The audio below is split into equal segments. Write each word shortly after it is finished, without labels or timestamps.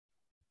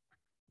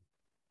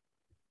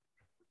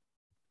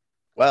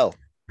Well,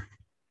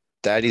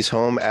 Daddy's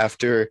home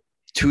after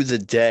to the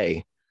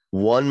day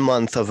 1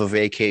 month of a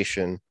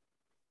vacation,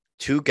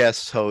 two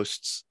guest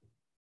hosts.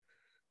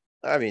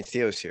 I mean,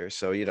 Theo's here,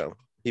 so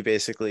he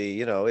basically,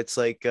 it's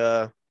like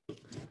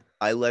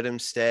I let him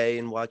stay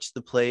and watch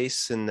the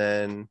place, and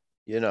then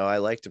I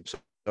liked him so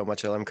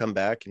much I let him come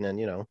back, and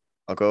then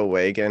I'll go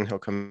away again. He'll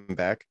come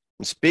back.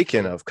 And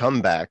speaking of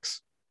comebacks,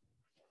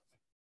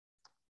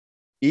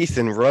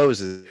 Ethan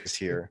Rose is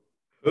here.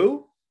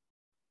 Who?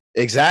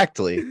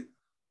 Exactly.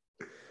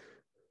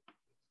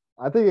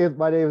 I think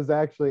my name is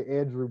actually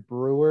Andrew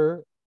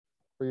Brewer,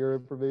 for your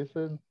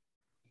information.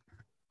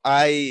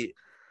 I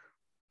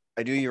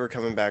knew you were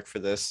coming back for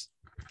this.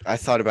 I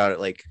thought about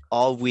it like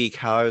all week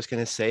how I was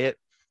going to say it.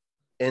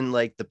 In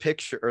like the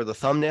picture or the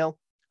thumbnail,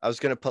 I was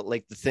going to put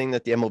like the thing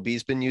that the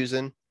MLB's been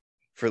using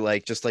for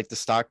like just like the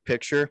stock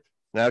picture.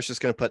 And I was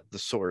just going to put the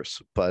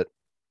source, but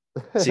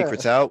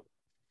secret's out.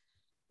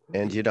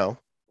 And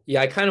Yeah,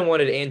 I kind of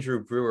wanted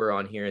Andrew Brewer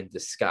on here in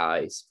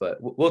disguise, but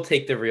we'll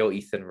take the real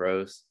Ethan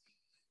Rose.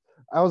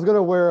 I was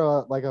gonna wear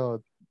a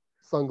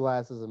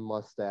sunglasses and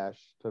mustache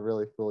to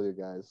really fool you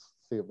guys,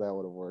 see if that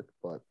would have worked.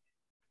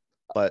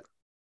 But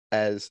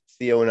as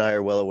Theo and I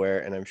are well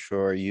aware, and I'm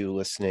sure you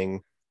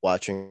listening,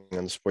 watching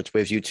on the Sports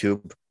Waves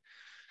YouTube,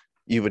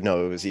 you would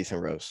know it was Ethan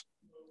Rose.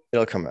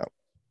 It'll come out.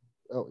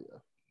 Oh yeah.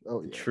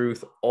 The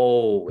truth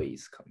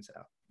always comes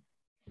out.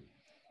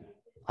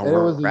 And it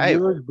was a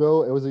year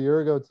ago. It was a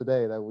year ago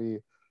today that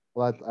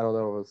I don't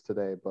know if it was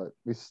today, but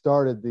we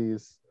started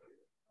these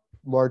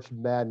March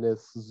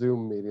Madness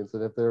Zoom meetings.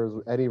 And if there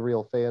was any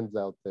real fans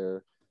out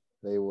there,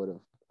 they would have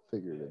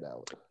figured it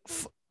out.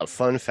 A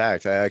fun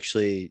fact, I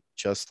actually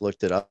just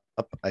looked it up.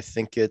 I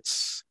think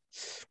it's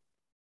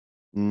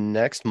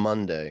next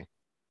Monday.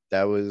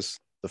 That was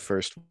the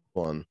first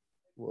one.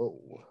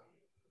 Whoa.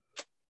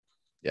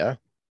 Yeah.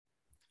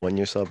 1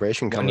 year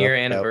celebration coming 1 year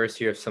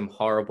anniversary of some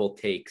horrible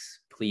takes.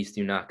 Please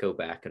do not go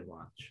back and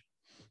watch.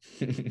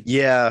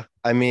 Yeah,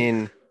 I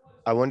mean,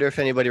 I wonder if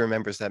anybody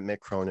remembers that Mick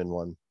Cronin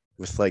one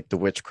with like the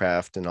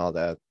witchcraft and all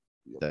that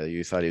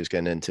you thought he was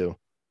getting into.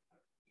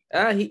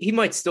 He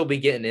might still be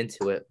getting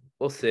into it.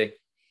 We'll see.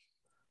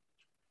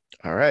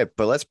 All right,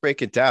 but let's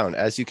break it down.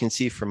 As you can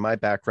see from my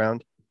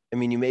background, I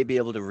mean, you may be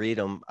able to read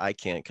them. I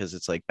can't because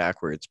it's like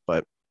backwards,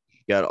 but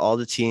you got all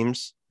the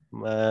teams,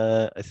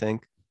 I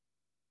think.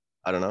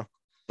 I don't know.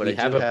 But we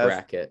have a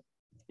bracket.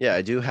 Yeah,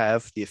 I do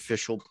have the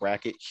official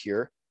bracket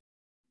here.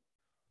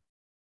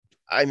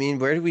 I mean,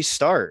 where do we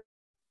start?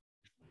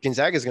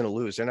 Gonzaga is going to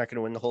lose. They're not going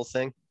to win the whole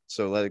thing.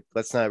 So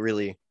let's not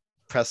really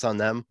press on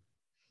them.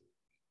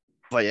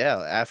 But yeah,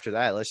 after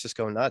that, let's just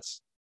go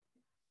nuts.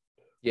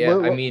 Yeah,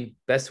 I mean,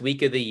 best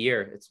week of the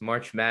year. It's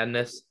March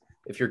Madness.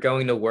 If you're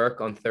going to work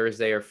on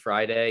Thursday or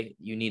Friday,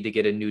 you need to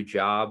get a new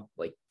job.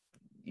 Like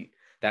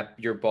that,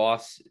 your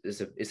boss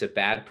is a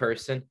bad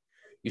person.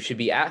 You should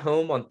be at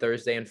home on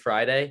Thursday and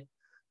Friday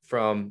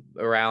from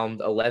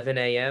around 11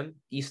 a.m.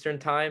 Eastern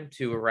time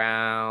to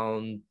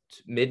around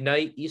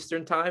midnight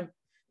Eastern time.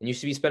 And you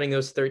should be spending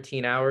those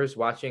 13 hours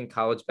watching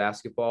college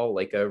basketball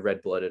like a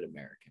red-blooded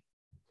American.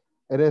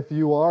 And if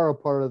you are a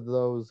part of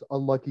those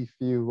unlucky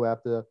few who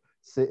have to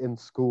sit in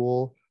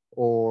school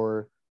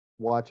or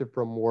watch it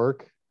from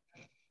work,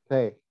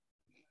 hey,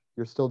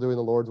 you're still doing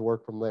the Lord's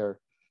work from there.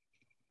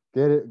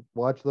 Get it,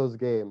 watch those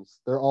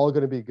games. They're all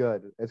going to be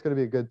good. It's going to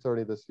be a good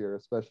tourney this year,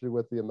 especially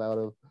with the amount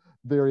of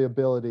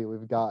variability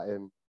we've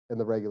gotten in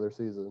the regular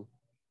season.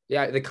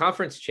 Yeah, the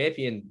conference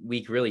champion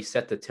week really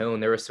set the tone.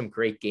 There were some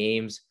great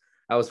games.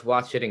 I was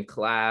watching in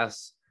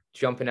class,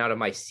 jumping out of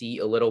my seat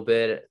a little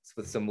bit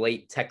with some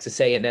late Texas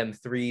A&M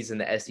threes in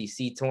the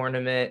SEC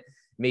tournament,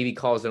 maybe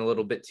causing a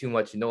little bit too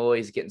much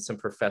noise, getting some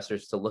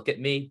professors to look at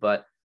me.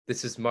 But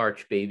this is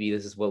March, baby.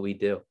 This is what we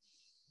do.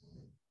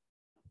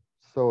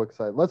 So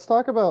excited. I want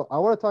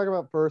to talk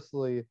about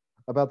firstly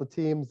about the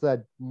teams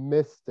that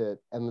missed it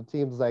and the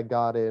teams that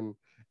got in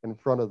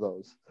front of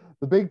those.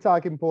 The big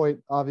talking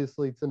point,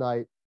 obviously,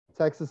 tonight,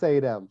 Texas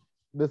A&M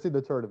missing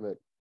the tournament.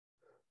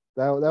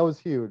 That was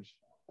huge,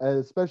 and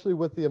especially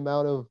with the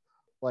amount of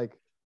like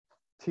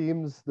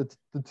teams, the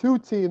two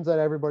teams that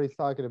everybody's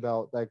talking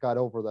about that got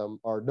over them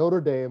are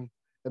Notre Dame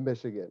and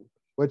Michigan,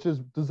 which is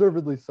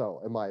deservedly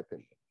so, in my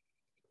opinion.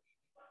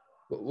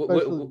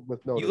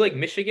 You like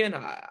Michigan?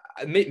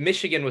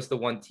 Michigan was the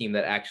one team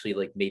that actually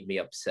like made me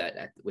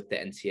upset with the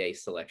NCAA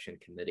selection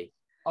committee.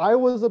 I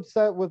was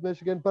upset with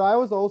Michigan, but I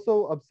was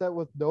also upset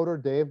with Notre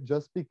Dame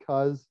just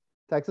because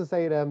Texas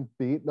A&M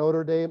beat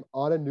Notre Dame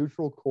on a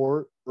neutral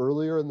court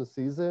earlier in the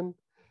season.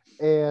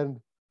 And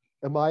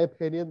in my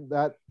opinion,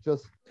 that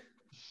just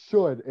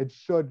should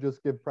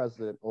just give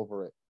precedent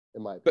over it,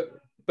 in my opinion.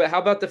 But how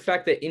about the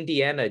fact that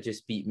Indiana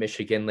just beat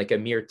Michigan like a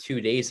mere 2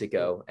 days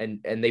ago,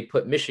 and they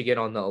put Michigan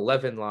on the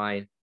 11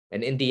 line,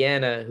 and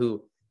Indiana,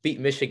 who beat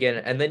Michigan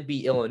and then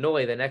beat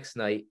Illinois the next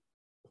night,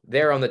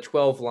 they're on the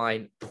 12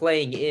 line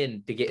playing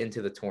in to get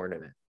into the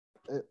tournament.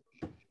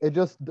 It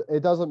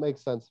doesn't make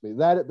sense to me.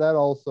 That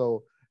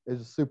also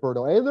is super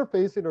annoying. And they're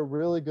facing a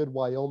really good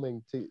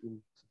Wyoming team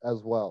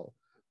as well,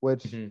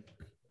 which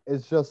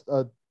is just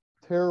a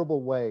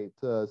terrible way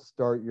to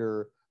start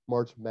your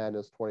March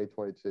Madness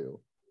 2022.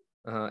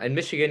 And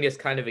Michigan is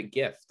kind of a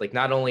gift. Like,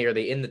 not only are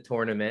they in the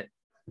tournament,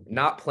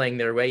 not playing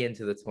their way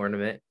into the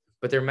tournament,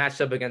 but they're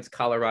matched up against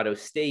Colorado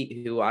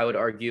State, who I would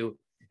argue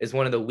is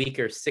one of the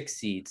weaker 6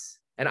 seeds.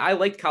 And I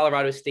liked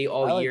Colorado State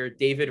all year.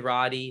 David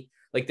Roddy,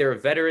 like, they're a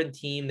veteran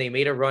team. They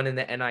made a run in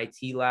the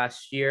NIT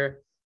last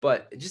year,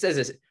 but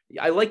just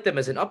I like them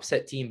as an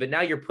upset team, but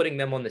now you're putting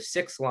them on the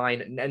 6th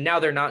line, and now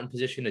they're not in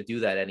position to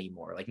do that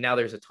anymore. Like, now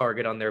there's a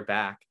target on their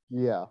back.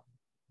 Yeah.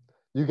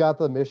 You got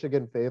the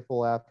Michigan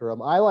faithful after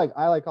them. I like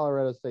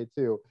Colorado State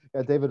too.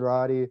 Yeah, David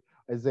Roddy,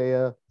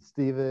 Isaiah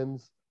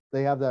Stevens.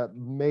 They have that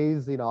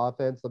amazing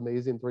offense,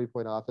 amazing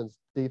 3-point offense.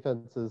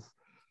 Defense is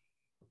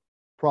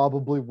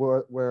probably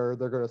where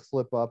they're going to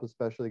slip up,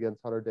 especially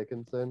against Hunter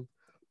Dickinson.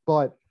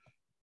 But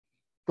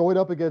going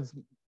up against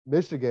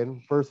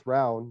Michigan, first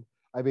round,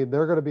 I mean,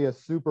 they're going to be a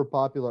super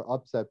popular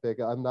upset pick.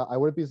 I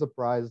wouldn't be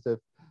surprised if,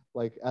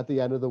 like, at the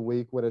end of the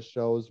week when it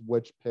shows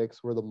which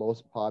picks were the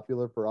most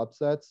popular for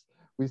upsets,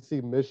 we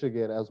see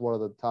Michigan as one of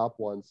the top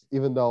ones,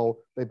 even though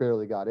they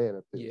barely got in.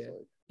 Yeah.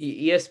 Like.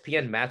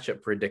 ESPN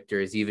matchup predictor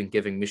is even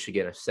giving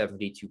Michigan a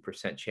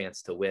 72%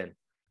 chance to win.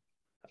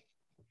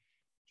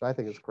 Which I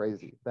think is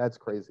crazy. That's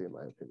crazy in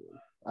my opinion.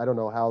 I don't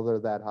know how they're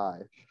that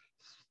high,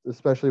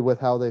 especially with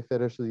how they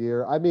finished the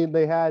year. I mean,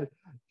 they had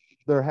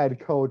their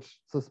head coach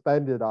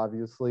suspended,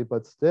 obviously,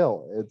 but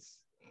still,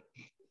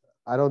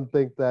 I don't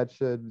think that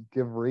should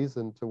give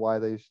reason to why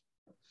they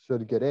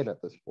should get in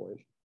at this point.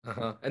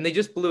 And they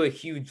just blew a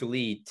huge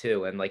lead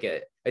too, and like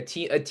a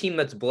team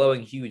that's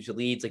blowing huge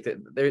leads, like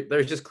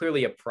there's just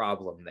clearly a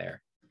problem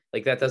there.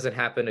 Like, that doesn't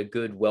happen to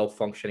good,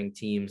 well-functioning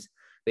teams.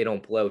 They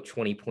don't blow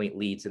 20-point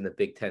leads in the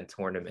Big Ten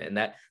tournament. And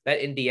that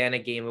Indiana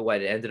game,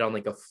 it ended on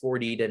like a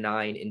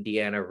 40-9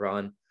 Indiana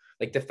run.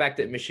 Like, the fact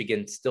that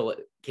Michigan's still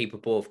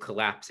capable of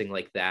collapsing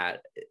like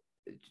that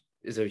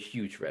is a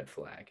huge red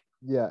flag.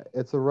 Yeah,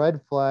 it's a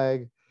red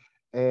flag.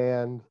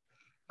 And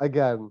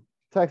again,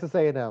 Texas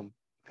A&M,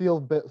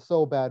 feel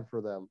so bad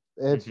for them.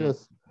 It's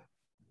just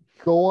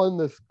go on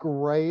this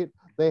great.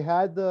 They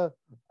had the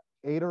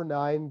 8 or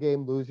 9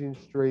 game losing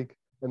streak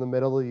in the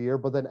middle of the year,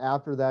 but then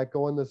after that,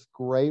 go on this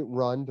great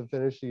run to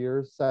finish the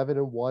year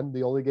 7-1.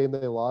 The only game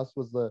they lost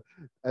was the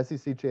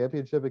SEC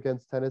championship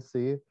against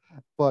Tennessee,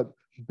 but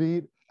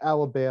beat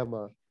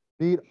Alabama,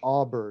 beat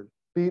Auburn,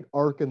 beat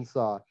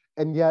Arkansas,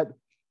 and yet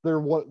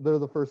they're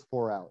the first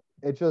 4 out.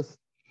 It just,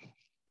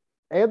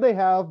 and they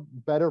have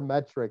better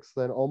metrics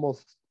than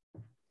almost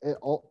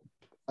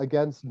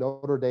against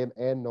Notre Dame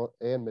and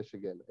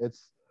Michigan.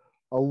 It's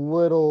a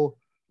little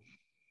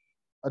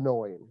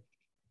annoying,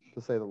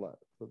 to say the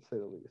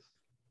least.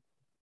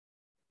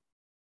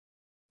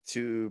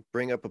 To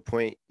bring up a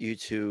point you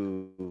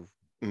two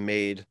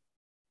made,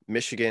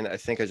 Michigan, I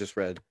think I just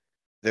read,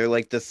 they're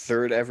like the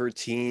 3rd ever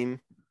team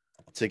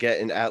to get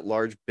an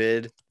at-large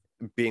bid,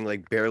 being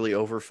like barely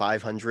over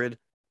 500.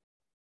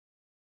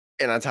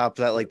 And on top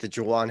of that, like the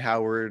Juwan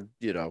Howard,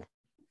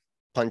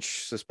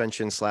 punch,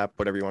 suspension, slap,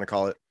 whatever you want to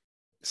call it.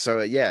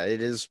 So yeah,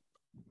 it is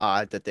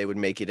odd that they would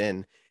make it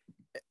in.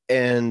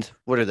 And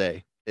what are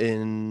they,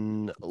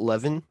 in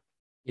 11?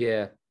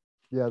 Yeah,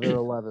 they're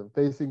 11,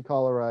 facing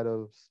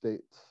Colorado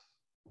State.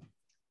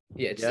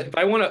 Yeah, if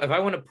I want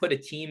to put a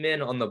team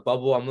in on the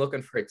bubble, I'm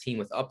looking for a team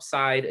with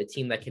upside, a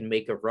team that can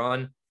make a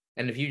run.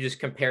 And if you just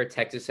compare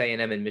Texas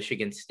A&M and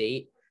Michigan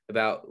State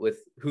with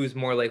who's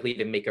more likely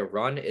to make a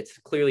run, it's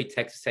clearly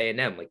Texas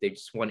A&M. Like, they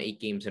just won 8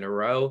 games in a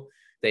row.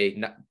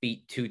 They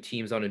beat 2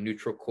 teams on a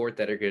neutral court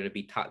that are going to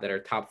be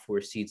top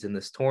 4 seeds in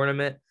this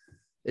tournament.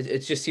 It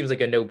just seems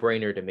like a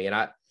no-brainer to me.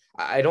 And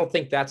I don't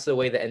think that's the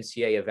way the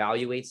NCAA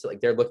evaluates it.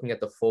 Like, they're looking at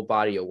the full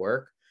body of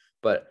work.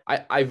 But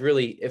I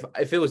really,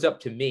 if it was up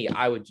to me,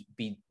 I would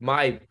be,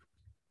 my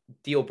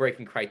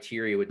deal-breaking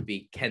criteria would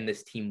be, can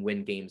this team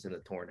win games in the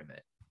tournament?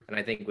 And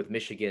I think with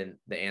Michigan,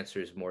 the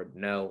answer is more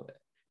no.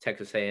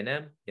 Texas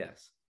A&M,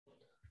 yes.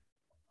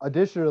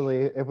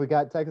 Additionally, if we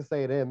got Texas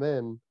A&M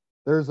in,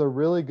 there's a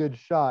really good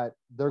shot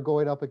they're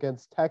going up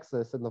against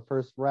Texas in the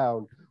first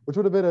round, which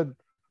would have been an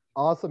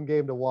awesome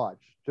game to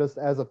watch, just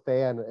as a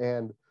fan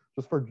and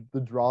just for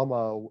the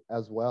drama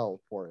as well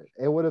for it.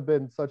 It would have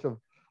been such a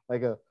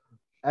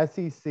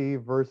SEC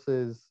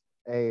versus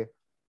a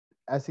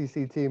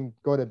SEC team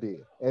going to be.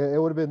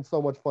 It would have been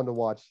so much fun to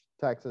watch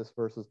Texas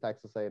versus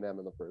Texas A&M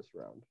in the first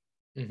round.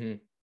 Mm-hmm.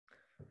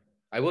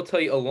 I will tell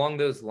you, along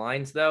those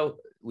lines, though,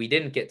 we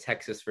didn't get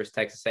Texas versus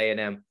Texas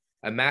A&M.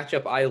 A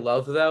matchup I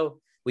love,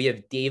 though, we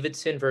have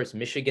Davidson versus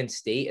Michigan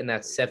State in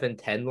that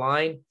 7-10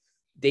 line.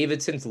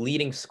 Davidson's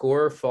leading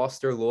scorer,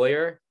 Foster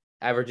Loyer,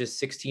 averages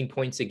 16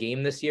 points a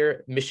game this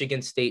year.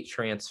 Michigan State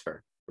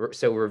transfer.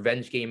 So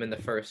revenge game in the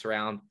first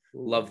round.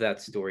 Love that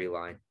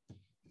storyline.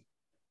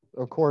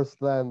 Of course,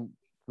 then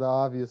the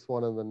obvious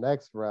one in the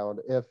next round,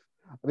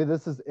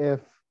 this is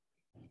if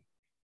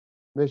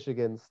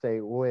Michigan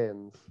State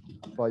wins,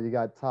 but you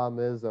got Tom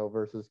Izzo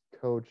versus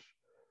Coach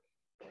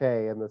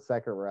K in the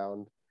second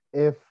round.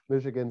 If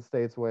Michigan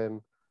State's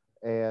win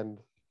and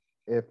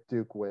if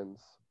Duke wins.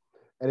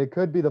 and it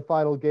could be the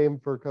final game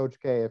for Coach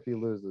K if he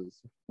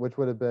loses, which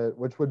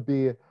would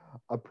be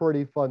a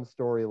pretty fun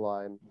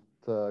storyline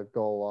to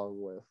go along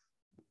with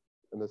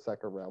in the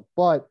second round.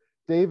 But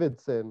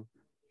Davidson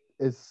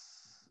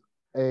is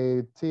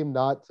a team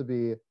not to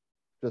be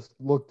just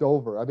looked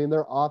over. I mean,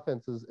 their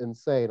offense is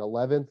insane.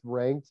 11th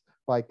ranked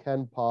by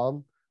Ken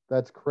Palm.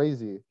 That's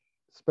crazy,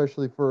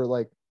 especially for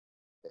like,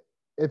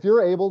 if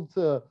you're able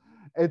to,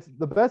 it's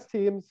the best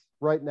teams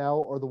right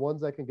now are the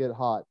ones that can get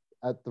hot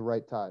at the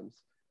right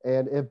times.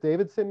 And if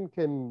Davidson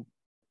can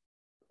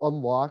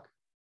unlock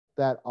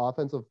that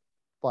offensive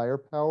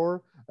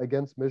firepower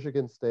against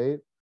Michigan State,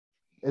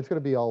 it's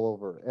going to be all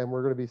over. And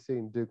we're going to be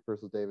seeing Duke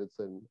versus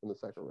Davidson in the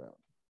second round.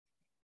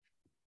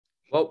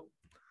 Well,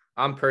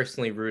 I'm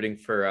personally rooting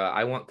for,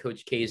 I want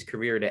Coach K's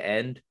career to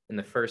end in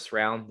the first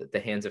round at the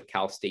hands of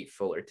Cal State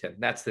Fullerton.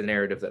 That's the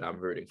narrative that I'm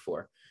rooting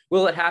for.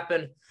 Will it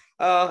happen?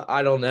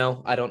 I don't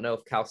know. I don't know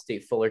if Cal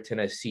State Fullerton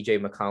has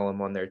CJ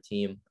McCollum on their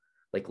team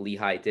like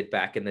Lehigh did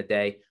back in the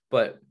day,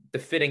 but the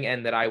fitting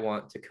end that I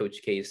want to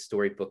Coach K's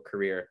storybook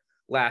career,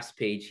 last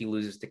page, he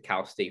loses to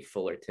Cal State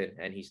Fullerton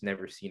and he's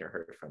never seen or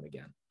heard from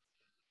again.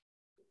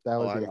 That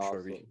would be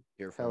awesome.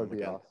 That would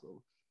be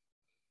awesome.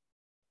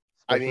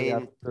 Especially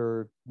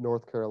after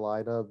North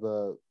Carolina,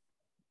 the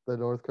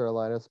North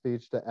Carolina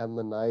speech to end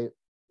the night,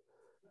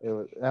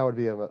 that would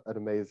be an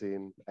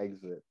amazing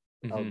exit.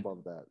 I would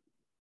love that.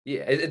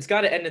 Yeah, it's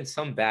got to end in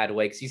some bad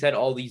way because he's had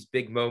all these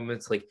big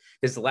moments, like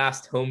his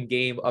last home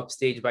game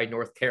upstaged by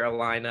North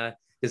Carolina,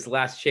 his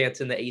last chance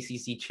in the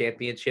ACC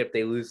championship,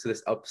 they lose to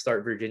this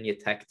upstart Virginia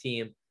Tech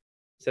team.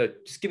 So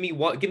just give me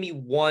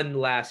one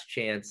last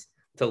chance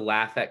to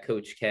laugh at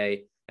Coach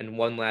K and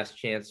one last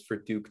chance for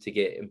Duke to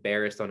get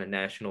embarrassed on a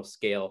national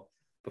scale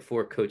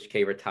before Coach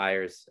K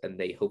retires and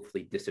they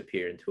hopefully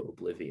disappear into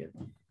oblivion.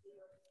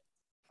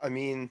 I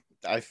mean,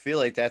 I feel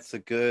like that's a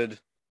good,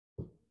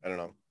 I don't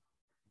know.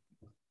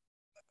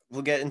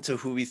 We'll get into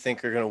who we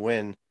think are going to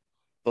win,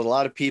 but a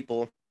lot of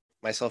people,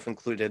 myself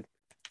included,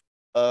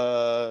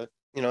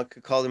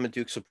 could call them a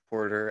Duke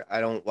supporter. I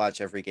don't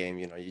watch every game,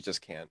 you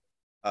just can't.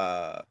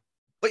 But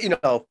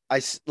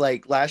I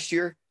like last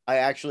year, I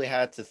actually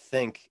had to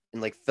think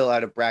and like fill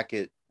out a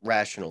bracket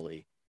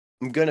rationally.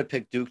 I'm going to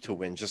pick Duke to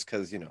win just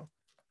because,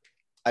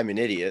 I'm an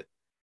idiot.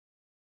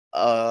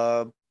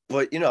 But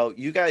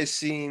you guys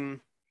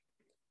seem,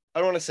 I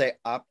don't want to say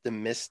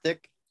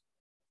optimistic,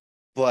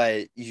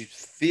 but you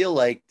feel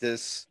like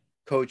this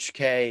Coach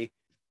K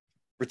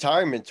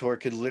retirement tour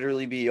could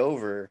literally be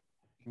over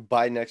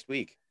by next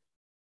week.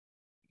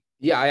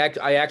 Yeah,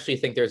 I actually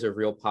think there's a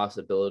real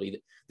possibility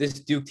that this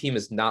Duke team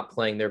is not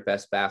playing their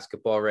best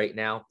basketball right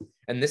now.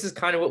 And this is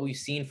kind of what we've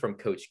seen from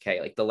Coach K.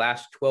 Like the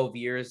last 12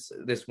 years,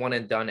 this one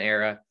and done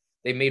era,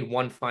 they made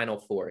one Final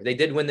Four. They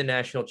did win the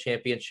national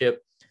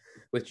championship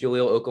with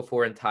Jahlil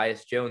Okafor and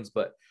Tyus Jones,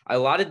 but a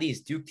lot of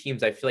these Duke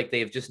teams, I feel like they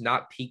have just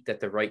not peaked at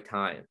the right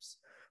times.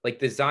 Like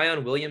the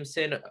Zion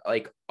Williamson,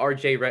 like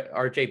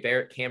RJ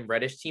Barrett, Cam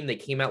Reddish team, they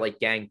came out like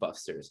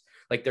gangbusters.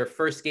 Like their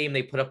first game,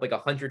 they put up like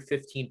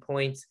 115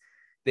 points.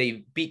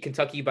 They beat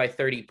Kentucky by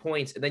 30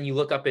 points. And then you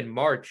look up in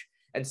March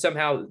and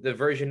somehow the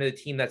version of the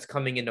team that's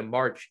coming into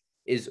March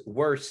is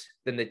worse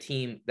than the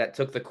team that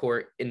took the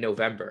court in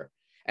November.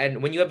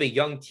 And when you have a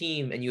young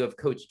team and you have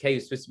Coach K,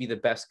 who's supposed to be the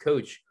best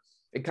coach,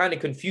 it kind of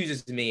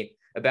confuses me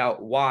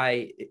about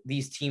why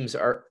these teams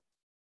are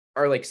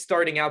like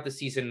starting out the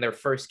season, their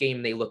first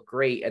game, they look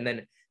great. And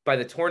then by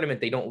the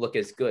tournament, they don't look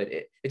as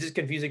good. It's just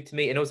confusing to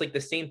me. And it was like the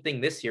same thing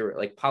this year,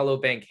 like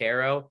Paolo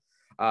Banchero.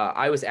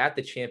 I was at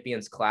the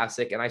Champions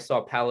Classic and I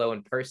saw Paolo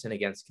in person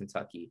against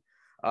Kentucky.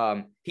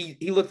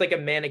 He looked like a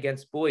man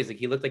against boys. Like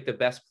he looked like the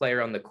best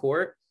player on the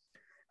court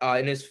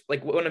in his,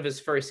 like one of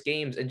his first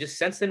games. And just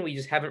since then, we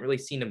just haven't really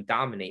seen him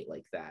dominate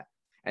like that.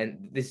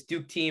 And this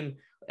Duke team,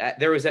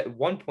 there was at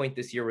one point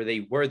this year where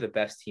they were the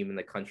best team in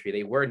the country.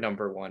 They were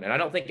number one. And I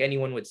don't think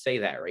anyone would say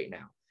that right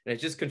now. And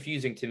it's just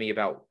confusing to me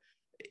about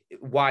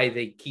why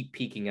they keep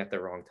peaking at the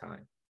wrong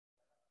time.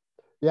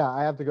 Yeah,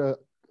 I have to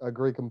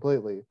agree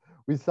completely.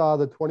 We saw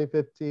the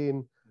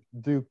 2015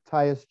 Duke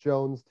Tyus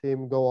Jones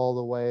team go all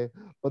the way.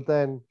 But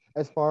then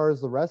as far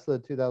as the rest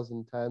of the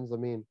 2010s, I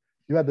mean,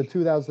 you had the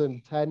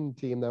 2010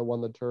 team that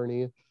won the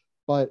tourney,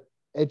 but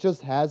it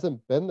just hasn't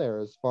been there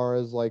as far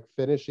as like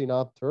finishing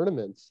off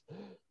tournaments.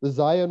 The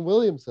Zion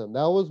Williamson,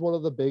 that was one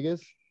of the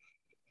biggest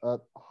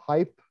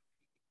hype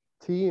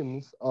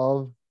teams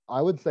of,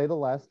 I would say, the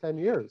last 10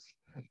 years.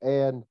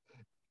 And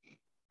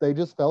they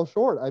just fell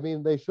short. I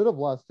mean, they should have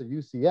lost to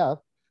UCF,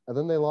 and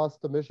then they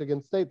lost to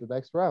Michigan State the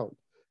next round.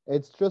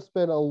 It's just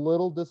been a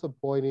little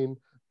disappointing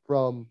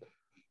from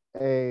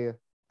a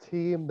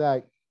team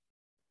that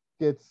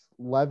gets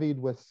levied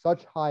with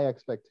such high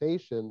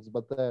expectations,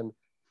 but then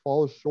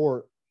falls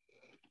short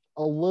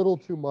a little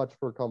too much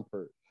for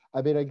comfort.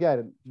 I mean,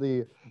 again,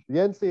 the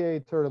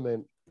NCAA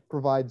tournament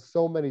provides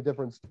so many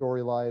different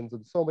storylines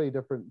and so many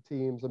different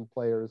teams and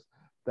players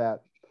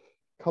that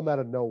come out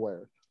of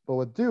nowhere. But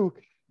with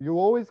Duke, you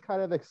always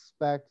kind of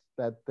expect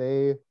that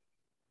they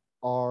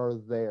are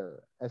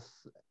there,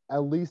 at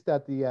least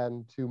at the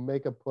end, to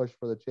make a push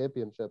for the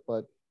championship.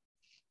 But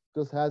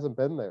just hasn't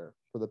been there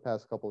for the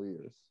past couple of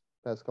years,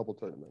 past couple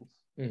tournaments.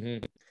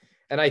 Mm-hmm.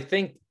 And I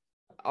think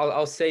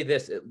I'll say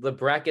this: the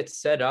bracket's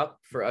set up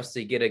for us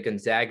to get a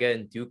Gonzaga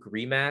and Duke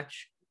rematch,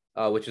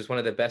 which is one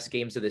of the best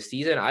games of the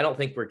season. I don't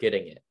think we're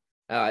getting it.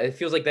 It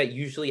feels like that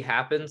usually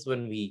happens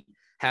when we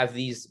have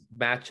these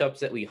matchups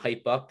that we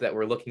hype up that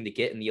we're looking to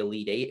get in the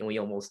Elite Eight, and we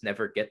almost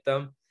never get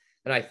them.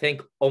 And I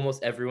think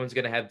almost everyone's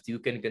going to have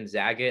Duke and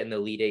Gonzaga in the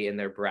Elite Eight in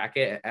their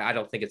bracket. I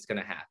don't think it's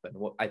going to happen.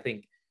 I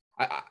think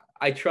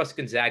I trust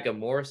Gonzaga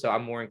more, so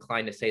I'm more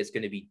inclined to say it's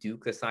going to be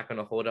Duke that's not going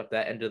to hold up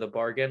that end of the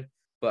bargain.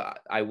 But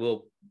I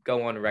will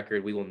go on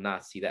record, we will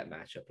not see that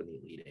matchup in the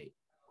Elite Eight.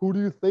 Who do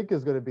you think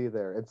is going to be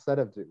there instead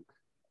of Duke?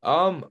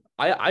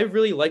 I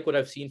really like what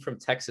I've seen from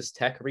Texas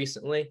Tech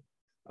recently.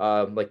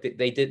 Like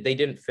they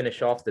didn't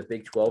finish off the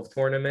Big 12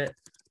 tournament,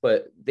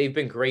 but they've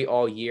been great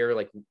all year,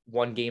 like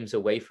 1 games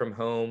away from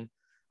home.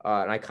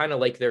 And I kind of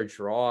like their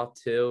draw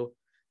too,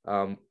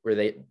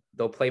 where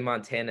they'll play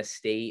Montana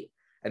State,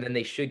 and then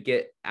they should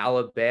get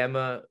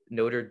Alabama,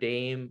 Notre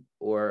Dame,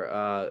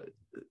 or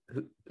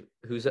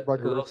who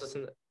else is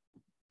in the...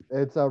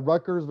 It's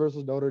Rutgers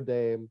versus Notre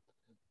Dame,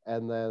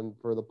 and then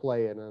for the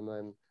play-in, and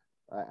then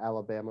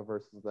Alabama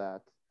versus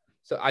that.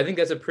 So I think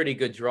that's a pretty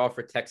good draw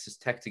for Texas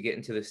Tech to get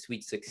into the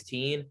Sweet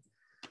 16.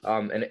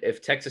 And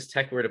if Texas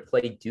Tech were to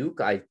play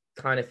Duke, I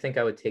kind of think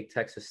I would take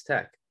Texas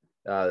Tech.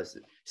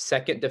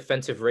 Second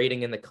defensive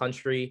rating in the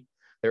country.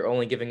 They're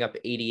only giving up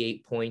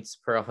 88 points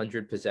per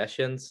 100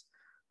 possessions.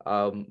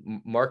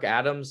 Mark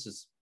Adams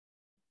is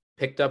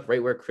picked up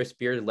right where Chris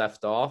Beard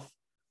left off.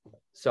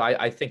 So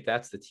I think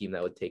that's the team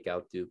that would take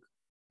out Duke.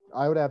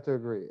 I would have to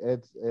agree.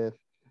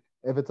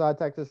 If it's not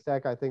Texas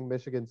Tech, I think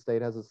Michigan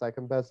State has the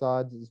second best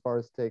odds as far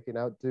as taking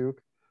out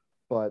Duke.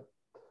 But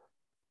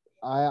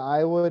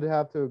I would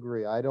have to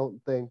agree. I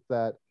don't think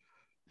that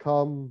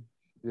come,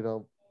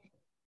 March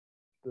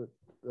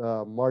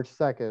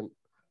 2nd,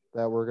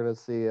 that we're going to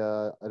see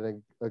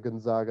a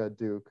Gonzaga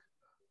Duke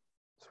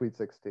Sweet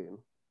 16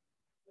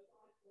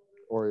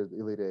 or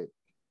Elite Eight.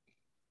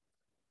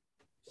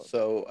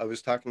 So I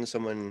was talking to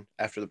someone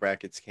after the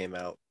brackets came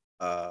out,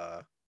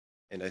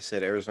 and I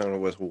said Arizona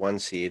was 1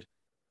 seed.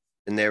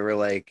 And they were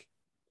like,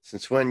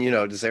 since when,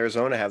 does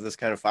Arizona have this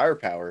kind of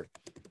firepower?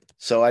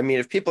 So, I mean,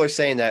 if people are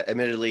saying that,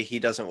 admittedly, he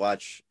doesn't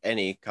watch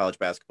any college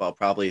basketball.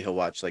 Probably he'll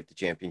watch, like, the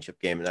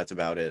championship game, and that's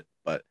about it.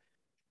 But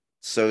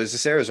so is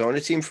this Arizona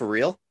team for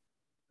real?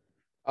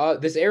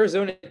 This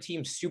Arizona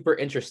team's super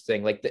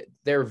interesting. Like,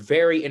 they're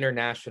very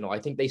international. I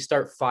think they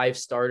start 5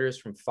 starters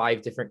from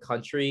 5 different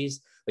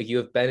countries. Like, you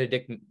have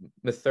Benedict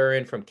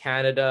Mathurin from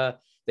Canada.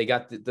 They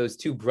got those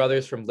 2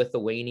 brothers from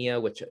Lithuania,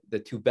 which the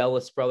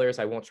Tubelis brothers.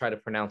 I won't try to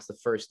pronounce the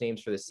first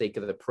names for the sake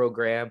of the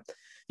program.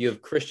 You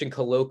have Christian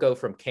Koloko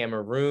from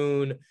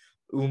Cameroon,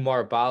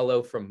 Umar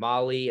Balo from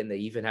Mali, and they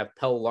even have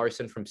Pelle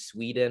Larsson from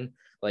Sweden.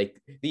 Like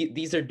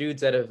these are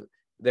dudes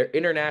they're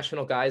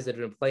international guys that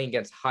have been playing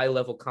against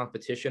high-level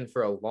competition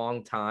for a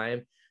long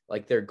time.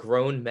 Like they're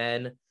grown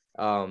men.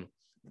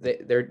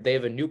 They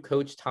have a new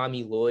coach,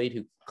 Tommy Lloyd,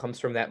 who comes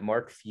from that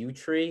Mark Few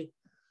tree.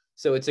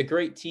 So it's a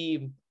great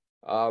team.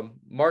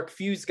 Mark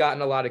Few's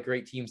gotten a lot of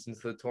great teams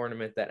into the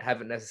tournament that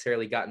haven't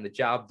necessarily gotten the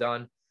job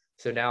done.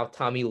 So now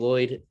Tommy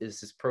Lloyd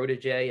is his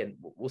protege, and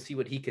we'll see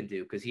what he can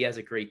do because he has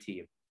a great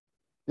team.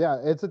 Yeah,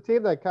 it's a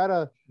team that kind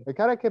of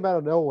came out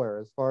of nowhere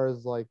as far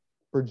as like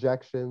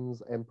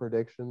projections and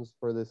predictions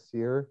for this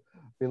year.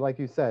 I mean, like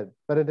you said,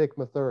 Benedict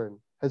Mathurin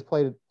has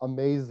played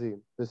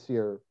amazing this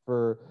year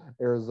for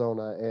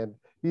Arizona, and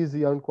he's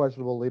the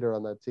unquestionable leader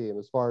on that team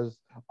as far as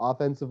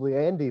offensively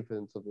and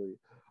defensively.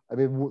 I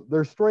mean,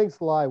 their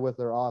strengths lie with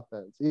their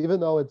offense, even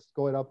though it's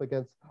going up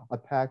against a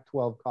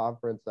Pac-12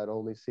 conference that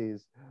only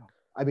sees,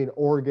 I mean,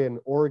 Oregon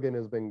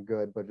has been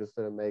good, but just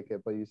didn't make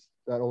it. But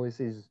that only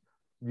sees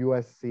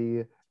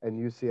USC and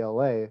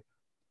UCLA.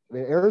 I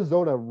mean,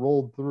 Arizona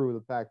rolled through the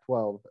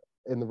Pac-12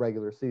 in the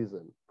regular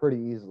season pretty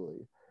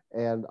easily.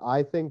 And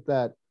I think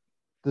that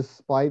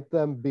despite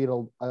them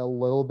being a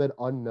little bit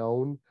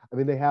unknown, I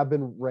mean, they have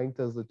been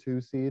ranked as the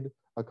 2 seed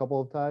a couple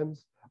of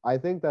times. I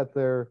think that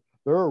they're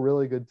a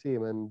really good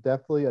team and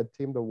definitely a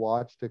team to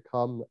watch to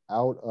come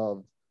out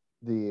of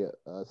the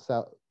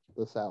South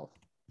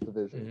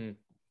Division. Mm-hmm.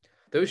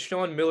 Those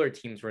Sean Miller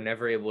teams were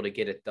never able to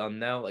get it done,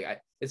 though.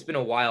 It's been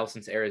a while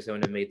since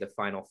Arizona made the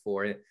Final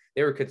Four.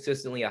 They were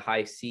consistently a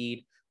high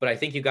seed, but I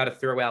think you got to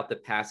throw out the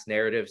past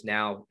narratives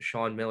now.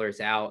 Sean Miller's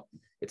out.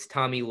 It's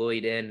Tommy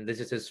Lloyd in. This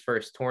is his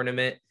first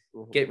tournament.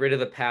 Mm-hmm. Get rid of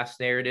the past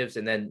narratives,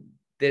 and then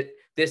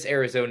this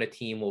Arizona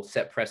team will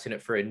set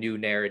precedent for a new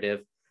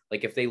narrative.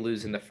 Like if they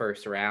lose in the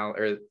first round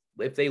or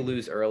if they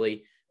lose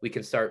early, we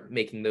can start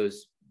making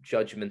those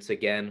judgments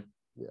again.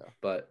 Yeah.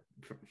 But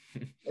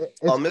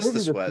I'll miss the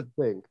sweat. To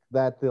think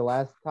that the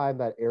last time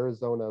that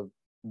Arizona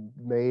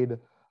made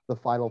the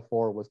Final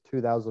Four was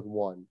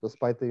 2001,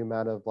 despite the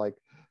amount of like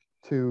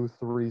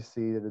 2-3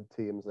 seeded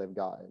teams they've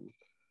gotten.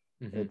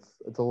 Mm-hmm. It's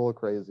a little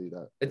crazy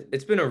that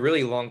it's been a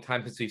really long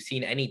time since we've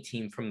seen any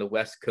team from the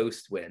West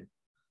Coast win.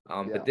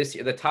 But this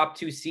year, the top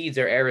 2 seeds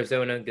are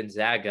Arizona and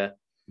Gonzaga.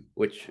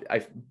 which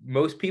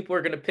most people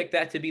are going to pick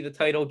that to be the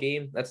title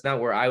game. That's not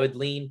where I would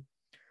lean,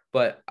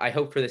 but I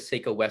hope for the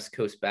sake of West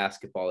Coast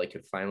basketball, they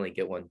could finally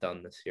get one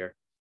done this year.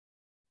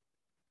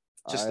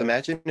 Just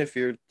imagine if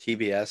you're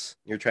TBS,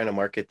 you're trying to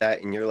market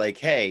that, and you're like,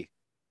 hey,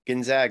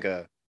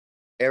 Gonzaga,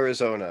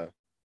 Arizona,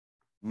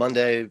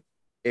 Monday,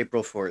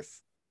 April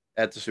 4th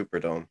at the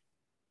Superdome.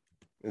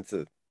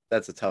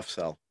 That's a tough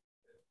sell.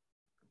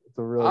 It's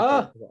a really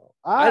tough sell.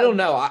 I don't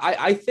know.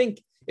 I think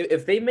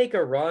if they make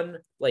a run,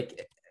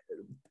 like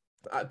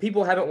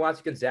people haven't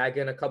watched Gonzaga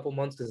in a couple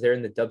months because they're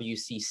in the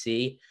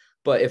WCC.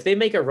 But if they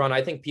make a run,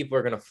 I think people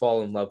are going to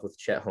fall in love with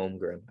Chet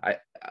Holmgren.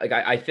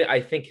 I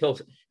think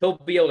he'll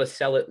be able to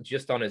sell it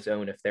just on his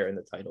own if they're in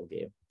the title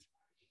game.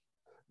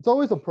 It's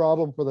always a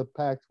problem for the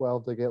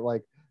Pac-12 to get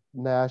like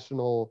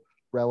national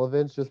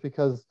relevance just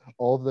because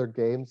all of their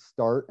games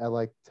start at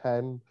like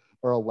 10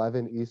 or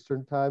 11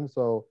 Eastern time.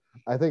 So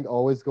I think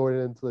always going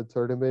into the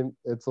tournament,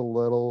 it's a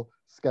little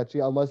sketchy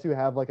unless you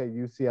have like a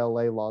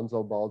UCLA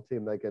Lonzo Ball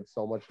team that gets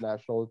so much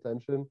national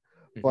attention.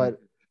 Mm-hmm.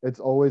 But it's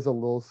always a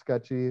little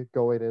sketchy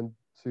going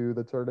into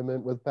the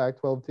tournament with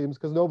Pac-12 teams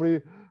because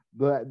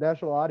the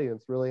national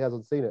audience really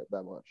hasn't seen it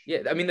that much.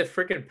 Yeah, I mean, the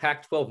freaking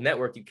Pac-12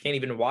 network, you can't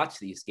even watch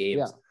these games.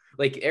 Yeah.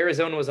 Like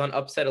Arizona was on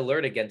upset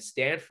alert against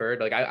Stanford.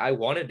 Like I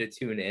wanted to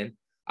tune in.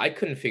 I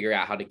couldn't figure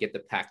out how to get the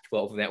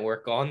Pac-12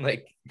 network on.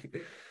 Like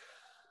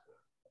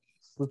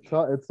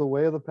it's the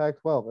way of the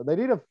Pac-12. And they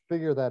need to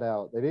figure that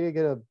out. They need to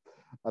get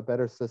a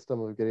better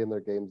system of getting their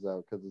games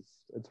out because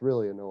it's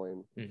really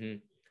annoying. Mm-hmm.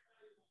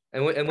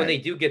 And when they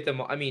do get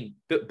them, I mean,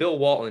 Bill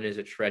Walton is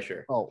a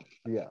treasure. Oh,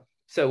 yeah.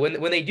 So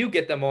when they do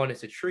get them on,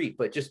 it's a treat.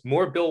 But just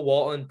more Bill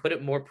Walton, put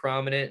it more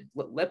prominent.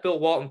 Let Bill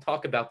Walton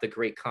talk about the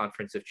great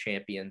Conference of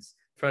Champions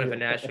in front of a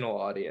national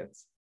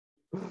audience.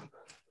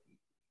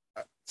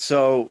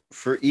 So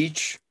for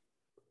each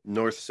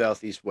north,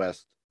 south, east,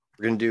 west,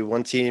 we're going to do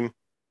one team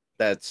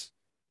that's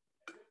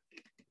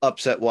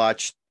upset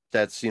watch,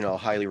 that's,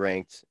 highly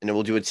ranked. And then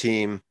we'll do a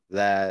team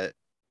that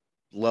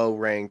low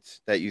ranked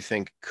that you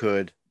think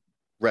could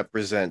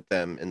represent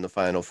them in the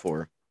Final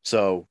Four.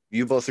 So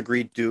you both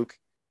agreed Duke.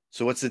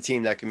 So what's the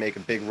team that can make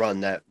a big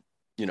run that,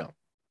 we're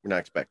not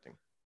expecting?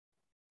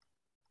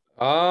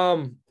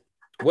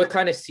 What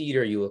kind of seed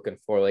are you looking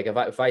for? Like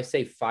if I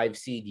say 5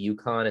 seed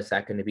UConn, is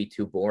that going to be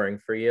too boring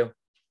for you?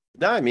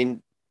 No, I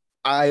mean,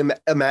 I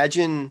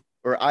imagine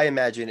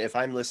if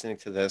I'm listening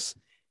to this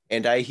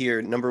and I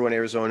hear number 1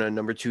 Arizona,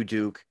 number 2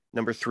 Duke,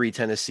 number 3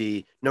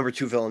 Tennessee, number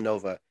 2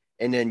 Villanova,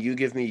 and then you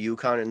give me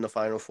UConn in the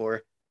Final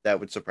Four, that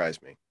would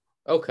surprise me.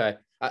 Okay.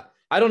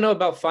 I don't know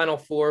about Final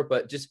Four,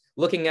 but just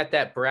looking at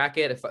that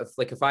bracket,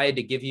 if I had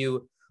to give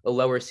you a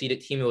lower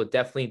seeded team, it would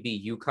definitely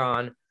be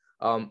UConn.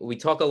 We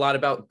talk a lot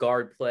about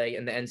guard play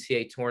in the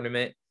NCAA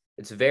tournament.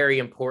 It's very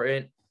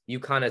important.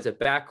 UConn has a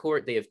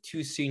backcourt. They have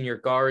 2 senior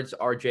guards,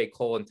 RJ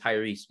Cole and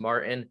Tyrese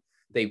Martin.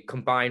 They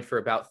combine for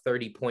about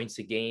 30 points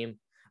a game.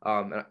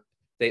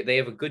 They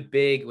have a good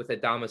big with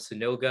Adama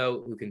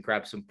Sanogo who can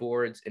grab some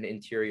boards and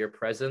interior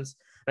presence.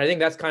 And I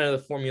think that's kind of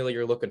the formula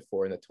you're looking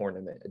for in the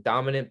tournament. A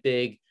dominant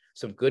big,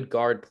 some good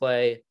guard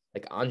play.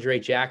 Like Andre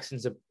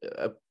Jackson's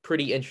a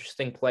pretty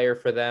interesting player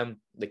for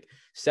them. Like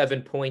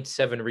 7 points,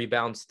 7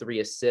 rebounds, 3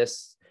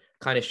 assists.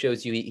 Kind of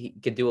shows you he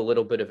can do a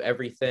little bit of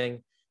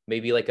everything.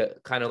 Maybe like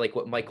kind of like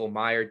what Michael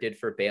Meyer did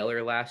for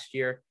Baylor last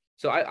year.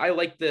 So I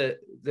like the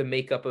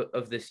makeup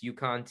of this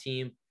UConn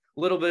team.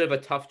 A little bit of a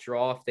tough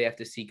draw if they have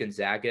to see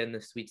Gonzaga in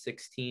the Sweet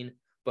 16,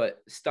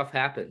 but stuff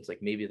happens. Like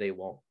maybe they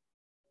won't.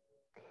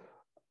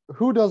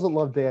 Who doesn't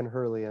love Dan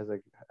Hurley as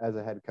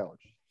a head coach?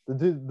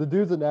 The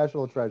dude's a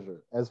national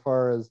treasure as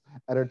far as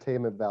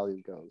entertainment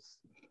value goes.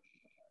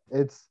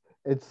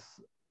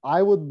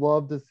 I would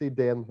love to see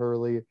Dan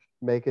Hurley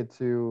make it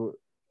to.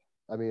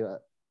 I mean,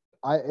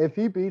 if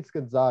he beats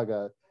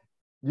Gonzaga,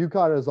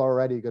 UConn is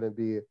already going to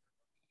be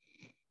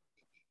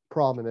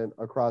prominent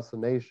across the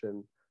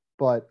nation.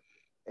 But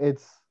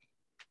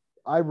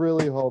I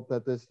really hope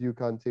that this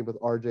UConn team with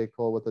RJ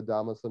Cole, with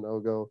Adama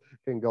Sanogo,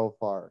 can go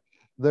far.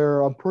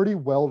 They're a pretty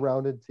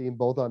well-rounded team,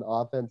 both on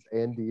offense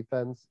and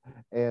defense.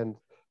 And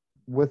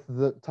with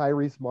the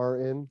Tyrese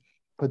Martin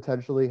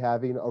potentially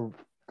having a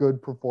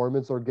good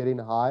performance or getting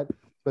hot,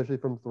 especially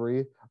from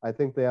 3, I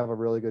think they have a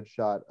really good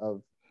shot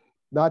of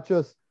not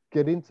just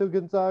getting to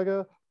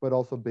Gonzaga, but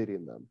also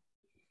beating them.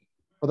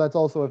 But that's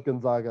also if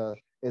Gonzaga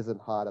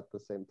isn't hot at the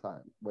same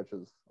time, which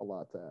is a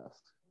lot to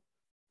ask.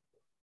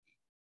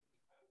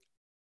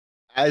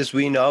 As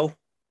we know,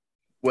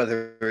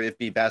 whether it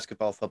be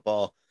basketball,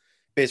 football,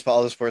 baseball,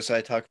 all the sports that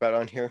I talk about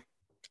on here,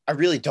 I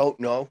really don't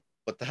know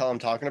what the hell I'm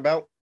talking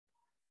about.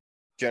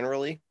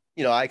 Generally,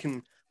 I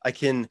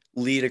can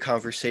lead a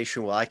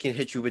conversation. Well, I can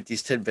hit you with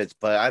these tidbits,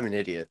 but I'm an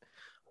idiot.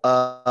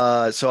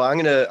 So I'm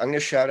gonna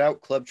shout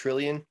out Club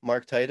Trillion,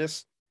 Mark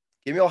Titus.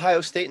 Give me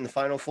Ohio State in the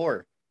Final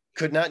Four.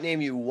 Could not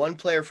name you one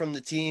player from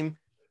the team,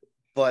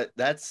 but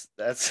that's.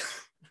 Yeah.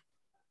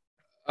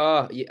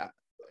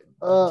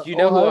 Do you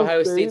know who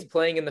Ohio State's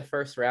playing in the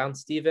first round,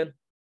 Steven?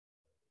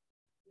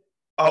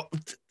 Oh,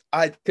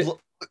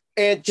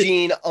 Aunt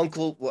Jean,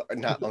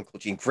 not Uncle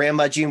Jean,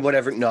 Grandma Jean,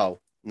 whatever. No,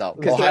 No,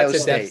 Because Ohio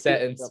that's a death State.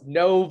 sentence. Yep.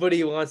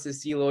 Nobody wants to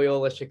see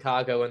Loyola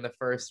Chicago in the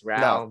first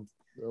round.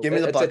 Give me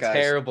the It's a Buckeyes.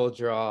 terrible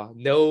draw.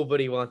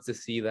 Nobody wants to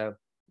see them.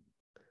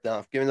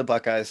 No, give me the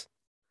Buckeyes.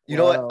 You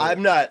know what? Wow.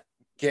 I'm not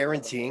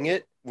guaranteeing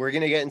it. We're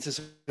going to get into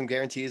some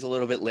guarantees a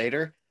little bit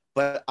later,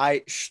 but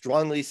I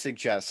strongly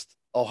suggest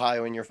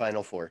Ohio in your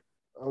Final Four.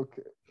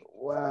 Okay.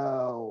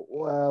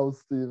 Wow,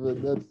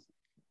 Steven.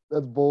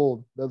 That's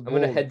bold. That's I'm bold.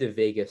 going to head to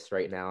Vegas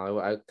right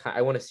now.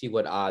 I want to see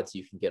what odds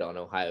you can get on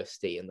Ohio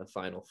State in the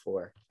Final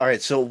Four. All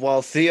right. So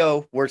while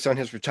Theo works on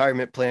his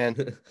retirement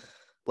plan,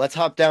 let's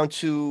hop down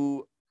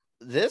to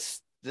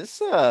this.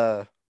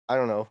 I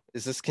don't know.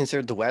 Is this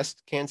considered the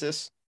West,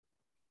 Kansas?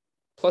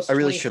 Plus I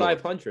really should've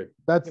looked. 2,500.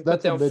 That's You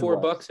that's put a down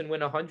Midwest. $4 and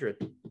win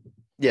 100.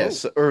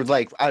 Yes, or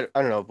like I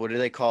don't know. What do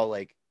they call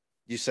like?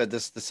 You said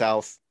this the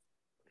South.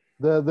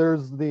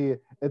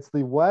 It's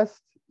the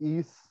West,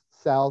 East,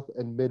 South,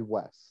 and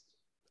Midwest.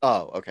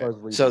 Oh, okay. As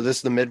regions. So this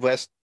is the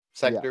Midwest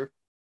sector,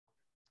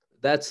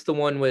 That's the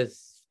one with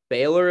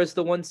Baylor as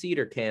the 1 seed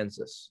or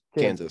Kansas?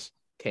 Kansas.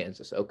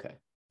 Kansas. Okay.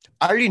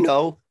 I already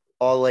know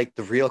all like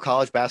the real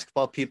college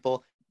basketball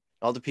people,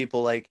 all the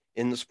people like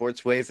in the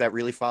sports wave that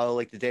really follow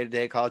like the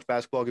day-to-day college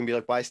basketball can be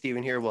like, why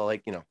Steven here? Well,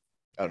 like, I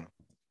don't know.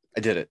 I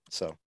did it.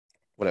 So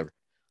whatever.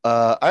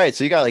 All right.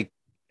 So you got like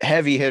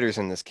heavy hitters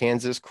in this: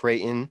 Kansas,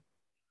 Creighton,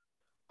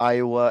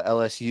 Iowa,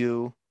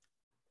 LSU,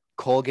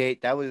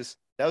 Colgate. That was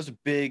a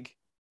big,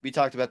 we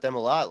talked about them a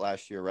lot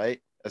last year, right?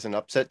 As an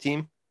upset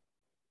team.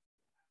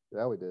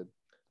 Yeah, we did.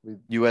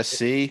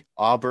 USC,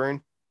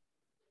 Auburn.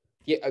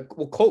 Yeah,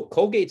 well,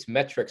 Colgate's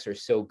metrics are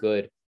so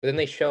good, but then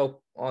they show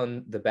up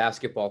on the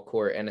basketball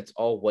court and it's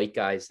all white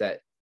guys that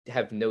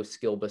have no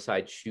skill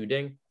besides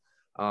shooting.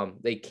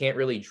 They can't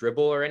really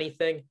dribble or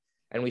anything.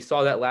 And we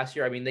saw that last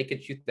year. I mean, they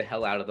could shoot the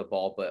hell out of the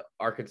ball, but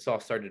Arkansas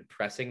started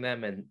pressing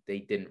them and they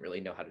didn't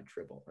really know how to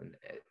dribble, and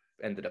it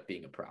ended up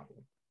being a problem.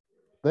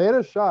 They had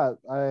a shot.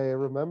 I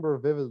remember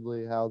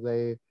vividly how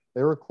they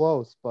were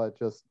close, but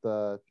just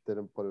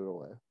didn't put it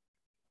away.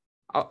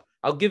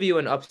 I'll give you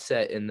an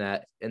upset in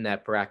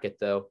that bracket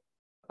though,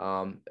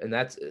 and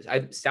that's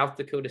South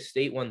Dakota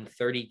State won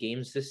 30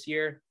 games this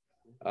year.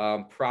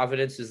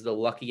 Providence is the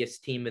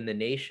luckiest team in the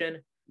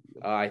nation.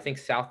 I think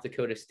South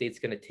Dakota State's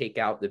going to take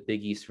out the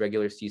Big East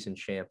regular season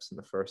champs in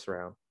the first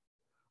round.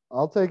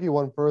 I'll take you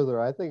one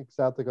further. I think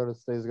South Dakota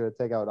State is going to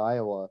take out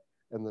Iowa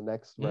in the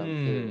next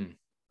round too.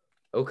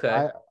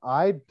 Okay.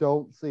 I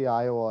don't see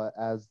Iowa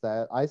as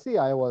that. I see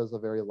Iowa as a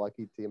very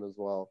lucky team as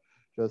well.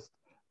 Just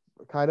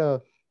kind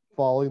of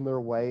falling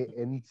their way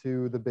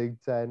into the Big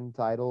Ten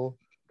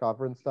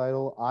conference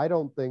title. I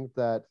don't think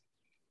that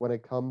when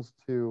it comes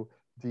to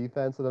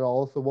defense, and then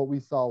also what we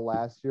saw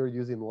last year,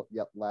 using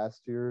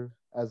last year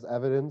as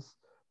evidence,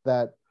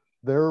 that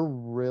they're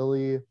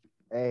really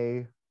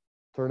a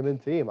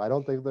tournament team. I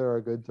don't think they're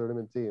a good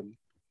tournament team.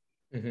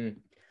 Mm-hmm.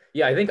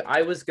 Yeah, I think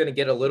I was going to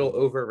get a little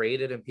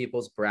overrated in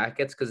people's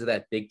brackets because of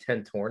that Big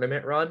Ten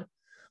tournament run,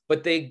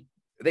 but they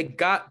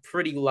got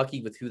pretty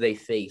lucky with who they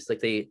faced. Like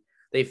they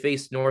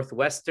faced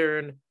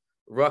Northwestern,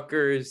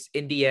 Rutgers,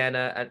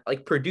 Indiana, and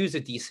like Purdue's a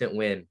decent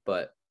win,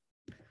 but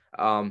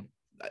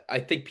I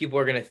think people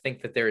are going to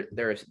think that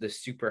they're the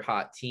super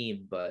hot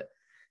team, but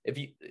if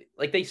you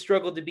like, they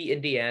struggled to beat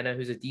Indiana,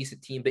 who's a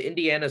decent team, but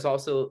Indiana's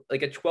also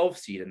like a 12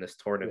 seed in this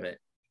tournament.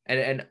 Yeah.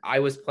 And I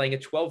was playing a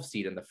 12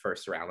 seed in the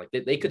first round.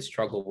 Like they could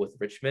struggle with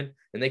Richmond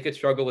and they could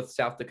struggle with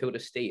South Dakota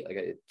State. Like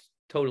it's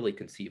totally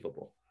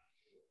conceivable.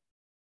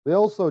 They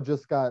also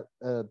just got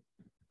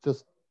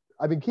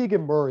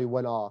Keegan Murray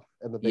went off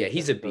in the Big Ten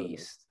he's a tournament.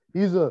 beast.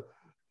 He's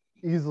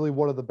easily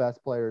one of the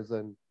best players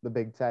in the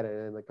Big Ten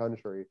and in the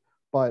country.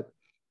 But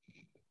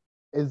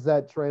is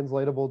that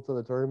translatable to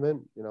the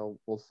tournament?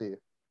 We'll see.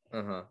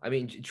 I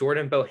mean,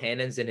 Jordan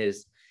Bohannon's in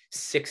his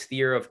 6th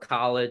year of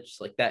college.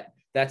 Like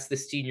that's the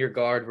senior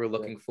guard we're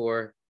looking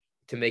for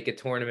to make a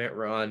tournament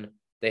run.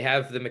 They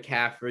have the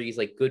McCaffreys,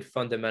 like good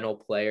fundamental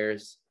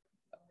players,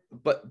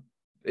 but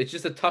it's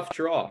just a tough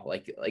draw.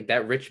 Like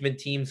that Richmond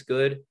team's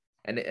good.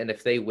 And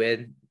if they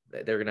win,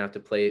 they're going to have to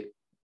play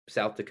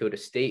South Dakota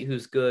State,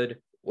 who's good,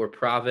 or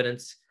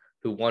Providence,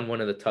 who won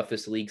one of the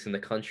toughest leagues in the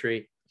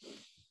country.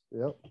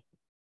 Yep.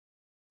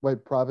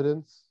 Wait,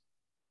 Providence?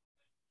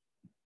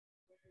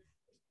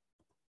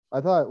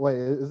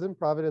 Isn't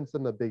Providence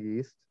in the Big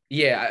East?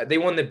 Yeah, they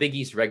won the Big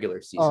East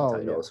regular season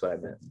title. Yeah. That's what I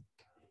meant.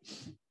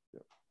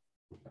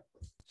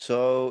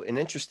 So an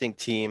interesting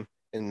team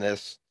in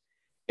this.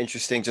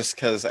 Interesting just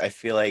because I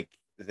feel like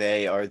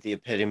they are the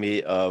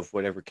epitome of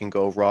whatever can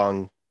go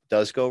wrong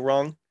does go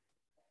wrong.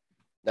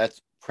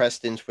 That's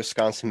Preston's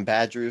Wisconsin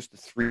Badgers, the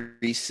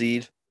 3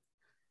 seed,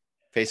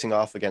 facing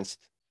off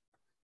against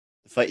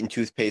the Fighting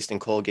Toothpaste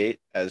and Colgate,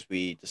 as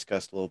we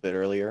discussed a little bit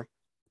earlier.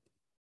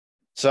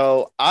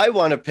 So I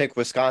want to pick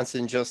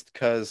Wisconsin just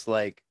because,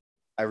 like,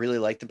 I really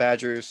like the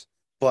Badgers,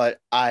 but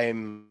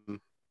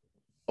I'm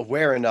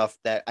aware enough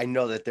that I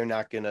know that they're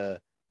not going to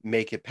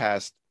make it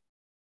past,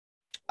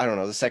 I don't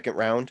know, the second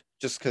round,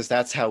 just because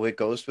that's how it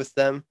goes with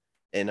them.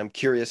 And I'm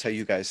curious how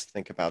you guys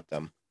think about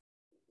them.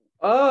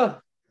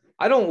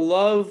 I don't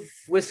love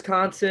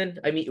Wisconsin.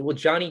 I mean, well,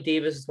 Johnny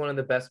Davis is one of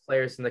the best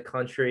players in the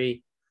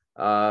country.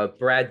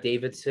 Brad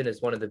Davidson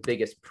is one of the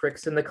biggest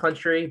pricks in the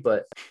country,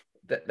 but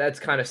that's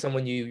kind of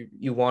someone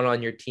you want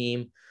on your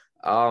team.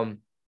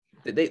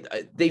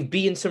 They've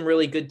beaten some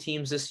really good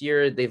teams this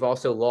year. They've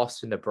also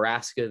lost to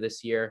Nebraska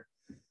this year,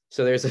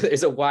 so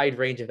there's a wide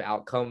range of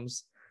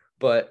outcomes.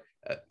 But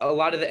a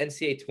lot of the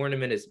NCAA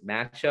tournament is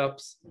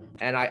matchups,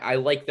 and I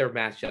like their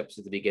matchups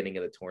at the beginning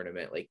of the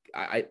tournament. Like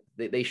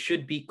they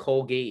should beat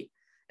Colgate,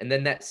 and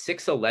then that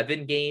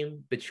 6-11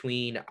 game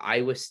between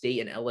Iowa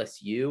State and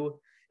LSU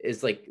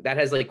is like that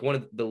has like one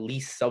of the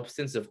least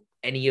substance of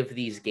any of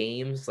these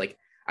games. Like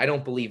I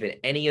don't believe in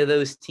any of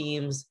those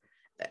teams.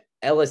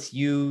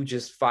 LSU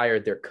just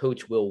fired their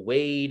coach Will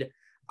Wade.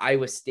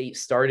 Iowa State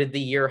started the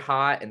year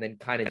hot and then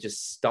kind of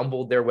just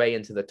stumbled their way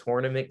into the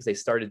tournament because they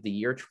started the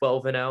year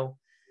 12-0.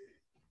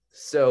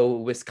 So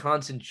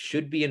Wisconsin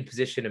should be in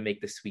position to make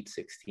the Sweet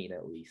 16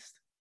 at least.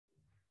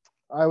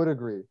 I would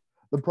agree.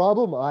 The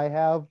problem I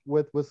have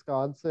with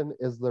Wisconsin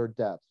is their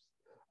depth.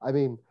 I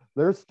mean,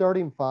 their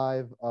starting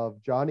five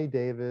of Johnny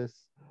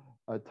Davis,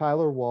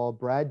 Tyler Wall,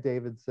 Brad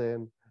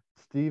Davidson,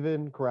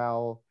 Stephen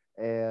Crowell,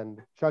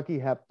 and Chucky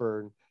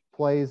Hepburn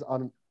plays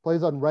on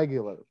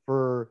regular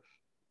for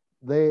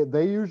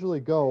they usually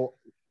go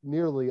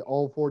nearly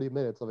all 40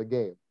 minutes of a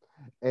game.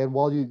 And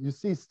while you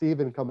see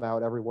Steven come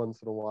out every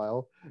once in a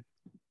while,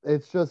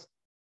 it's just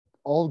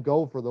all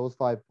go for those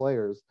five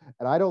players.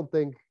 And I don't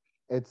think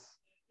it's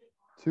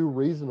too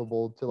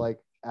reasonable to like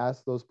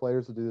ask those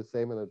players to do the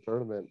same in a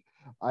tournament.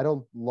 I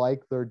don't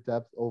like their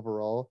depth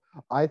overall.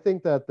 I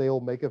think that they'll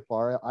make it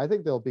far. I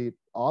think they'll beat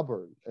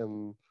Auburn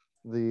in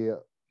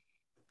the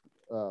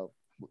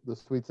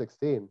Sweet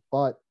 16.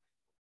 But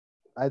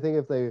I think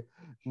if they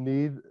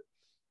need,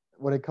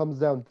 when it comes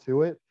down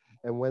to it,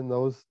 and when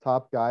those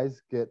top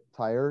guys get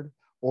tired,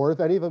 or if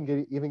any of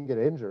them even get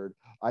injured,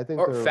 I think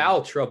or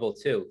foul trouble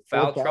too.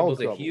 Foul trouble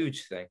is a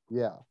huge thing.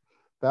 Yeah,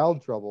 foul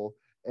trouble.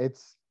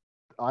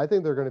 I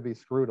think they're going to be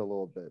screwed a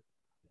little bit,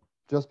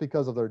 just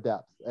because of their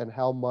depth and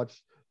how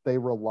much they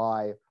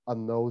rely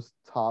on those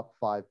top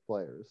five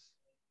players.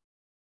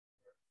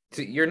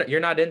 So you're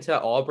not into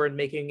Auburn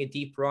making a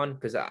deep run?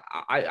 Because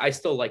I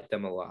still like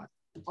them a lot.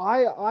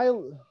 I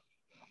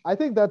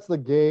think that's the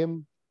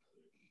game.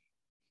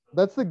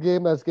 That's the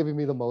game that's giving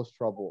me the most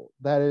trouble.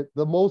 The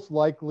most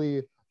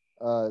likely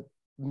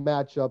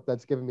matchup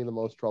that's giving me the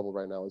most trouble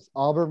right now is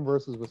Auburn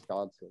versus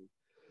Wisconsin,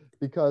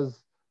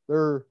 because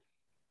they're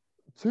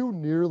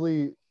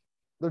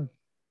they're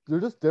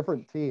just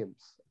different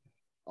teams.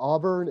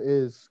 Auburn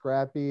is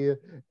scrappy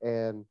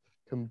and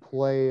can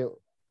play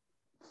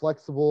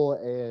flexible,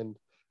 and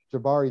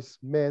Jabari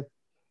Smith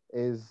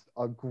is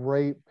a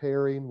great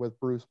pairing with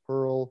Bruce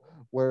Pearl,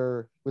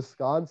 where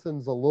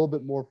Wisconsin's a little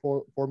bit more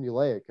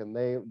formulaic, and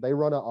they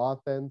run an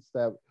offense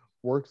that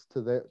works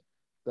that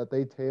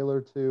they tailor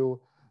to.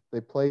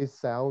 They play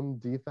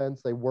sound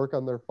defense. They work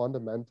on their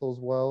fundamentals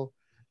well.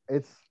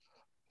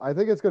 I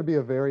think it's going to be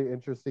a very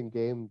interesting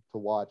game to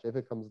watch if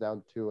it comes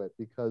down to it,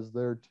 because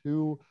they're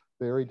two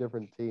very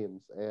different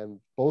teams and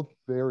both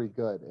very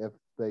good if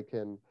they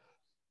can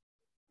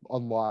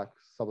unlock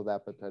some of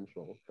that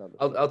potential.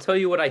 I'll tell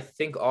you what I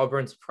think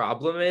Auburn's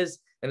problem is,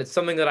 and it's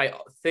something that I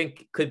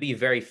think could be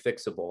very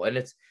fixable. And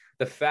it's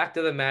the fact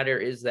of the matter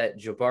is that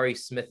Jabari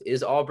Smith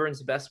is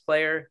Auburn's best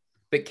player,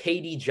 but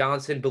KD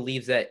Johnson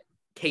believes that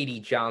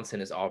KD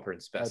Johnson is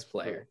Auburn's best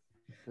player.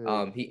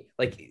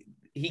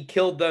 He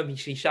killed them.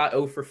 He shot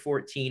 0 for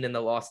 14 in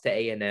the loss to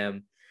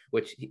A&M,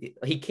 which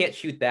he can't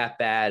shoot that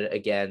bad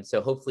again.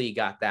 So hopefully he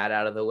got that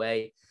out of the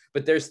way.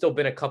 But there's still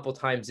been a couple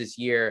times this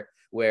year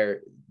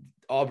where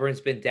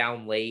Auburn's been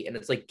down late, and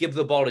it's like, give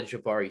the ball to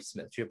Jabari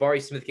Smith.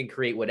 Jabari Smith can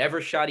create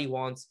whatever shot he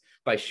wants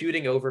by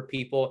shooting over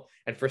people.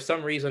 And for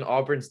some reason,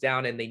 Auburn's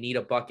down and they need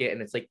a bucket,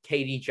 and it's like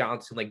KD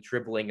Johnson like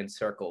dribbling in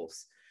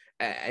circles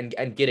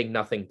and getting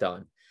nothing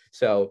done.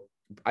 So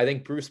I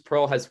think Bruce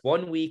Pearl has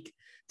 1 week.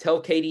 Tell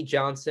KD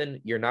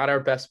Johnson, you're not our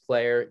best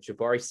player.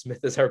 Jabari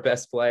Smith is our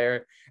best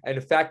player. And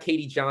in fact,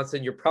 KD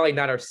Johnson, you're probably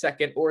not our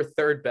second or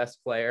third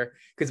best player,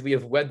 because we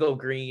have Wendell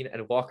Green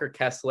and Walker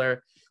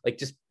Kessler. Like,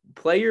 just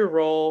play your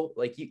role.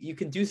 Like, you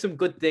can do some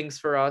good things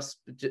for us.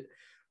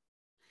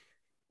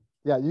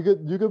 Yeah, you're good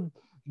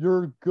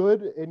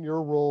in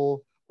your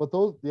role. But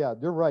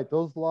you're right.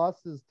 Those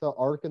losses to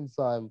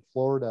Arkansas and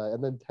Florida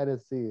and then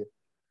Tennessee,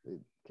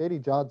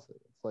 KD Johnson,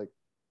 it's like,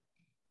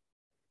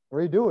 what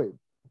are you doing?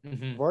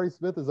 Jabari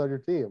Smith is on your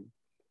team.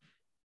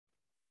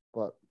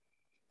 But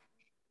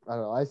I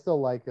don't know. I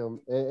still like him.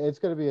 It's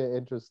going to be an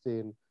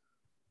interesting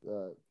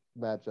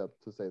matchup,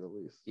 to say the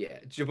least. Yeah,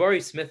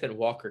 Jabari Smith and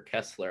Walker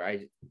Kessler.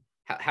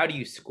 How do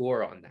you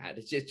score on that?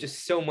 It's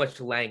just so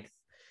much length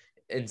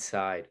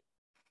inside.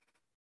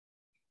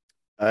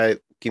 All right,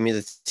 give me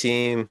the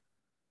team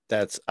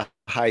that's a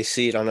high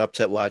seed on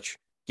Upset Watch.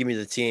 Give me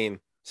the team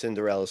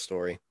Cinderella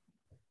story.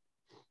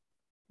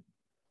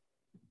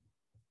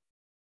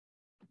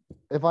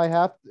 If I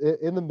have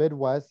in the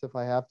Midwest, if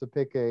I have to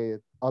pick a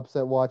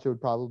upset watch, it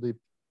would probably be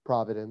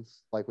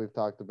Providence, like we've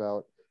talked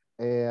about.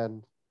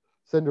 And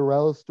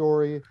Cinderella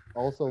story.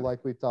 Also,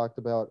 like we talked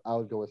about, I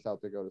would go with South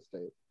Dakota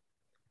State.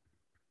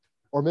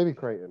 Or maybe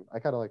Creighton. I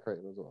kind of like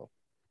Creighton as well.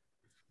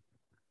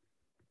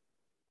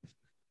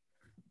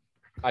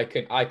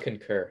 I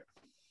concur.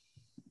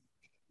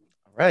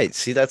 All right.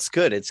 See, that's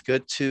good. It's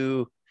good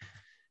to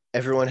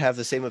everyone have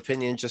the same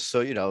opinion, just so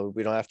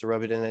we don't have to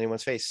rub it in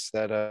anyone's face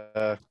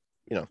that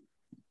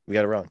we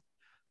got it wrong.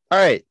 All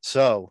right.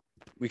 So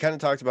we kind of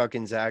talked about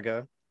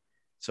Gonzaga.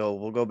 So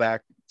we'll go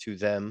back to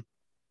them.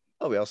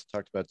 Oh, we also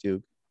talked about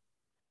Duke.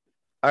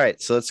 All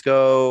right. So let's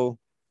go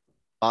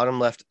bottom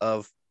left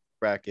of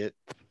bracket.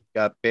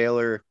 Got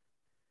Baylor,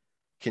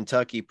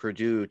 Kentucky,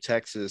 Purdue,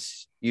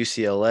 Texas,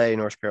 UCLA,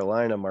 North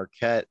Carolina,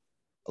 Marquette.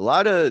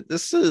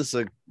 This is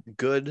a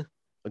good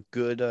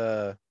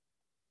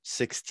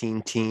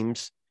 16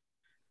 teams.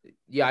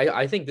 Yeah,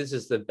 I think this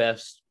is the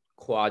best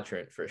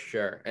quadrant for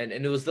sure. And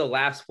it was the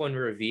last one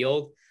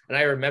revealed. And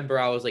I remember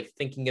I was like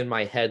thinking in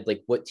my head,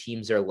 like what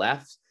teams are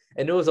left.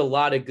 And it was a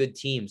lot of good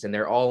teams, and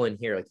they're all in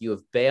here. Like you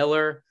have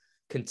Baylor,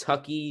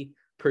 Kentucky,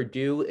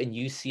 Purdue, and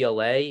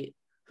UCLA,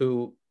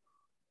 who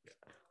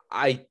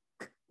I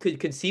could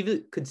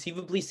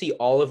conceivably see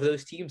all of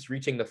those teams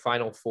reaching the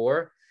Final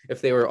Four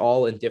if they were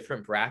all in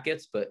different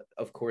brackets. But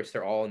of course,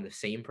 they're all in the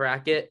same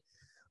bracket.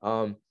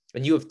 And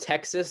you have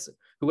Texas,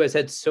 who has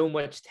had so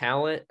much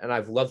talent, and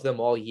I've loved them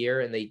all year,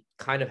 and they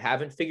kind of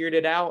haven't figured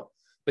it out,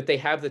 but they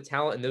have the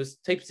talent, and those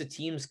types of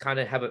teams kind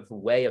of have a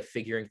way of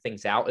figuring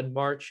things out in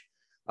March.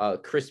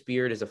 Chris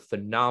Beard is a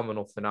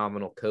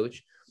phenomenal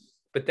coach,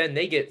 but then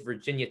they get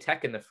Virginia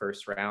Tech in the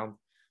first round,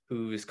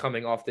 who's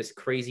coming off this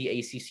crazy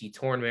ACC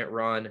tournament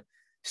run,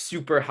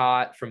 super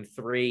hot from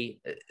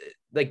three.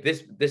 Like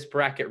this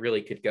bracket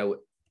really could go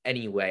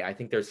any way. I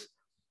think there's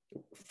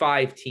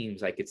 5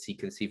 teams I could see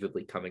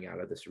conceivably coming out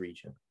of this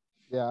region.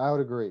 Yeah, I would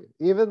agree.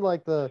 Even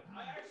like the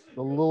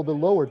little bit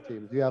lower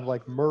teams. You have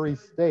like Murray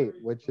State,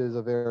 which is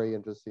a very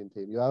interesting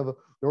team. You have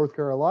North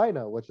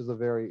Carolina, which is a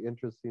very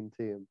interesting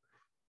team.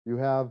 You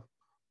have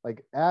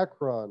like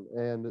Akron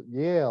and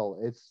Yale.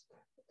 It's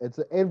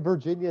in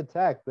Virginia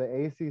Tech,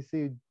 the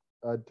ACC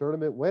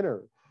tournament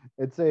winner.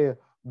 It's a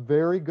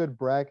very good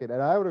bracket,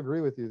 and I would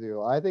agree with you,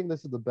 Theo. I think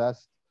this is the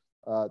best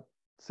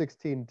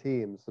 16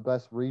 teams, the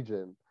best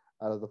region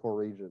out of the 4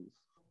 regions.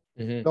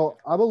 Mm-hmm. So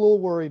I'm a little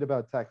worried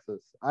about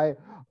Texas. I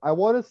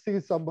want to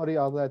see somebody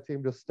on that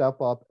team just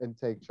step up and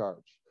take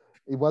charge,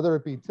 whether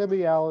it be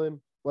Timmy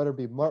Allen, whether it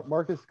be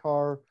Marcus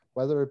Carr,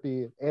 whether it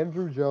be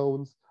Andrew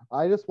Jones.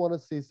 I just want to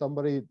see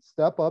somebody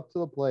step up to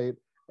the plate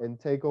and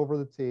take over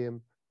the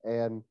team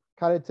and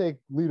kind of take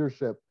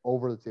leadership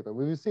over the team. And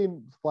we've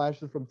seen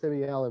flashes from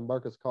Timmy Allen,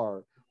 Marcus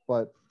Carr,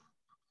 but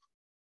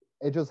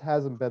it just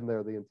hasn't been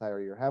there the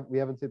entire year. We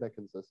haven't seen that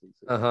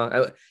consistency.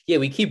 Yeah,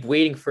 we keep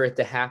waiting for it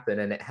to happen,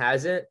 and it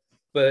hasn't.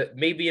 But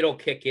maybe it'll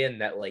kick in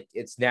that like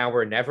it's now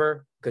or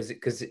never, because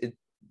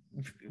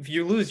if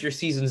you lose, your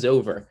season's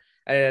over,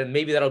 and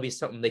maybe that'll be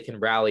something they can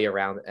rally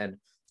around and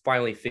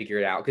finally figure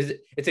it out, because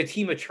it's a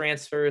team of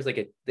transfers,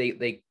 like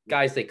they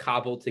guys they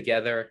cobbled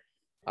together,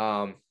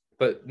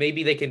 but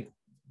maybe they can.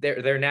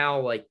 They're now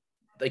like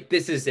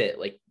this is it.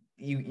 Like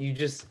you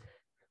just.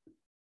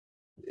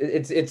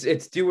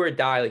 It's do or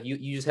die. Like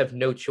you just have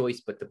no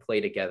choice but to play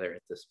together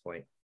at this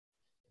point.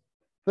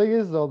 Thing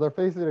is, though, they're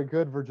facing a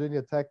good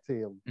Virginia Tech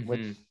team,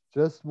 which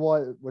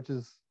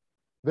is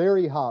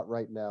very hot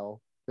right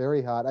now.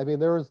 Very hot. I mean,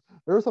 there was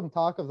some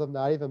talk of them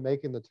not even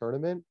making the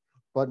tournament,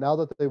 but now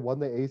that they won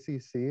the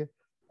ACC,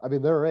 I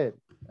mean, they're in,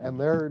 and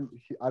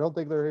I don't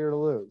think they're here to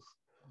lose.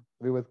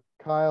 I mean, with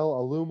Kyle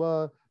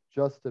Aluma,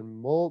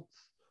 Justin Mutz.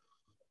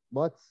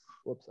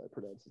 Whoops, I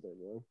pronounced his name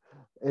wrong.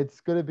 It's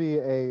going to be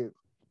a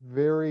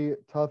very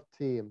tough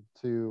team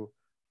to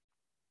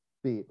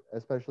beat,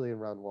 especially in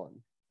round 1.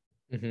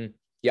 Mm-hmm.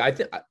 Yeah, I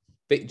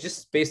think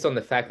just based on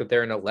the fact that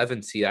they're an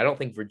 11 seed, I don't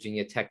think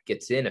Virginia Tech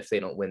gets in if they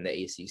don't win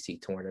the ACC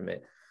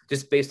tournament.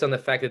 Just based on the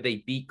fact that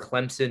they beat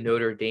Clemson,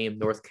 Notre Dame,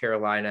 North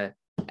Carolina,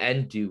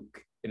 and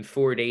Duke in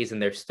 4 days,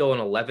 and they're still an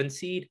 11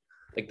 seed.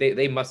 Like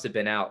they must have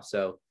been out.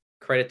 So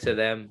credit to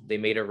them. They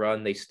made a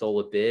run. They stole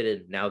a bid,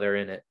 and now they're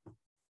in it.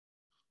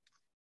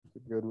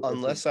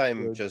 Unless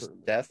I'm just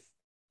deaf,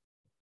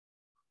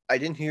 I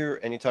didn't hear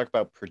any talk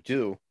about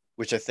Purdue,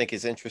 which I think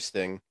is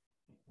interesting,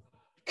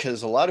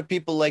 because a lot of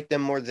people like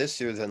them more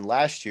this year than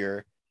last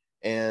year.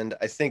 And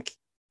I think,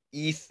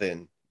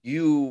 Ethan,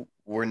 you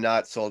were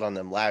not sold on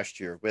them last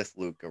year with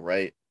Luka,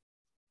 right?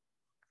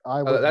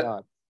 I was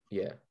not.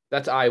 Yeah,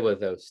 that's Iowa,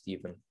 though,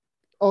 Stephen.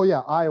 Oh,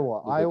 yeah,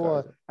 Iowa.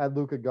 Iowa had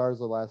Luka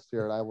Garza last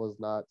year, and I was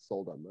not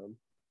sold on them.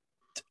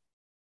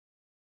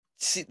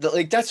 See,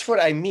 that's what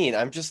I mean.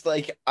 I'm just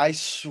like, I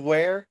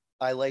swear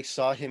I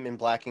saw him in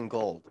black and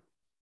gold.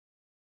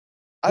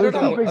 I don't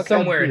know.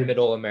 Somewhere in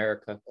Middle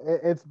America.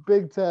 It's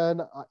Big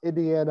Ten,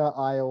 Indiana,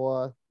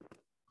 Iowa.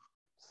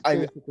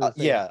 I'm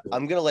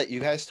going to let you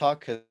guys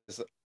talk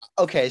because,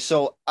 okay,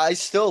 so I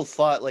still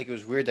thought it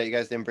was weird that you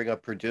guys didn't bring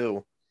up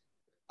Purdue.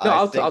 No,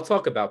 I'll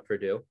talk about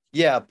Purdue.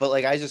 Yeah, but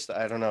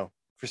I don't know.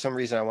 For some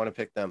reason, I want to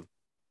pick them.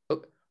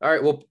 All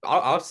right, well,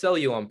 I'll sell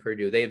you on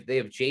Purdue. They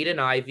have Jaden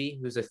Ivey,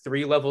 who's a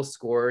 3-level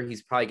scorer.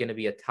 He's probably going to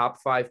be a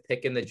top 5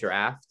 pick in the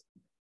draft.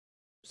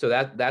 So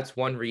that's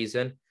one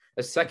reason.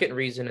 The second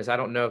reason is I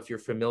don't know if you're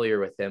familiar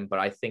with him, but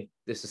I think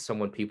this is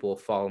someone people will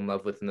fall in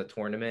love with in the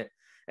tournament,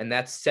 and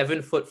that's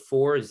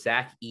 7'4"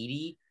 Zach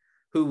Edey,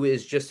 who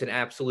is just an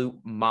absolute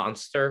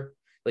monster.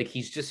 Like,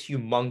 he's just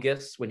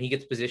humongous. When he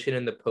gets positioned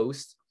in the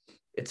post,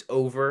 it's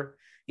over.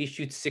 He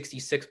shoots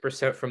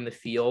 66% from the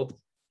field.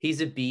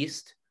 He's a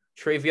beast.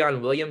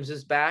 Travion Williams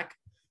is back,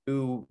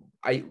 who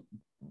I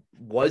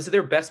was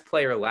their best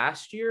player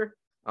last year.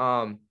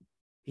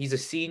 He's a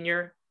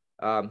senior.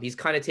 He's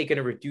kind of taken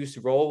a reduced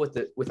role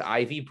with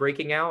Ivy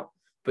breaking out,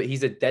 but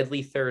he's a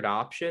deadly third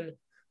option.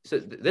 So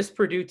this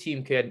Purdue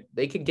team can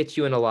get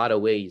you in a lot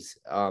of ways.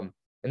 And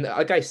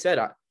like I said,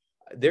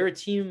 they're a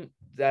team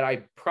that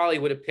I probably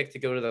would have picked to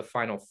go to the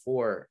Final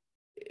Four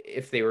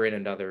if they were in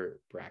another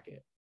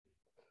bracket.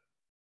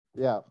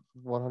 Yeah,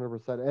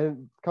 100%.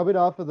 And coming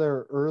off of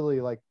their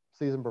early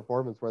season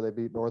performance where they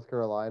beat North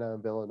Carolina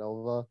and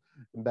Villanova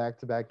in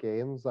back-to-back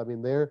games, I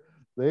mean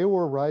they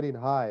were riding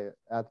high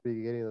at the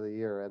beginning of the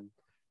year, and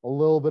a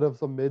little bit of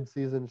some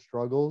mid-season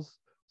struggles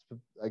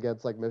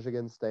against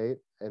Michigan State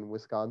and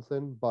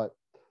Wisconsin, but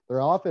their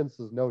offense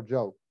is no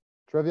joke.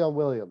 Trevion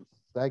Williams,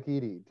 Zach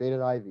Edey,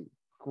 Jaden Ivey,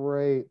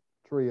 great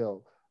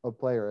trio of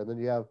player, and then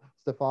you have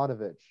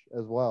Stefanovic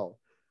as well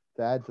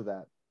to add to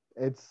that.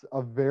 It's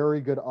a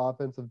very good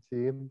offensive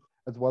team.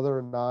 It's whether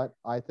or not,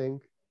 I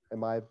think, in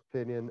my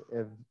opinion,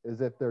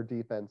 if their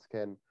defense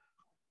can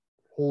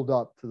hold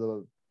up to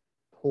the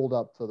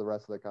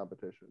rest of the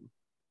competition.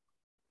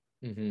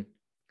 Mm-hmm.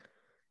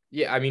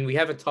 Yeah, I mean, we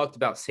haven't talked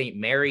about St.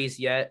 Mary's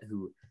yet,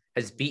 who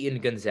has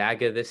beaten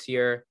Gonzaga this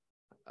year.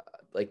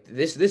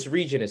 This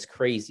region is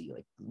crazy.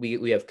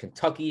 We have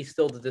Kentucky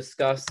still to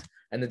discuss,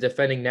 and the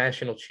defending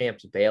national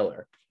champs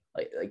Baylor.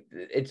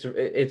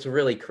 It's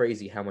really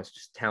crazy how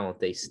much talent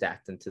they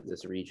stacked into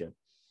this region.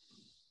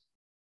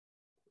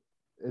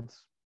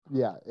 It's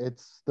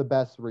the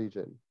best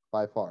region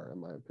by far, in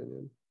my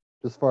opinion.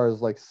 As far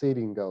as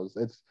seeding goes,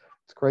 it's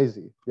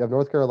crazy. You have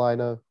North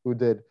Carolina who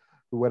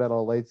went on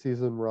a late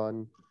season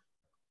run.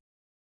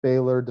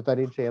 Baylor,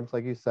 defending champs,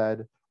 like you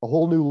said, a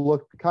whole new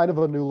look, kind of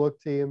a new look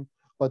team,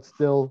 but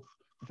still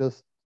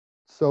just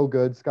so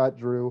good. Scott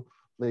Drew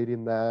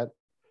leading that.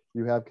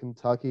 You have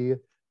Kentucky.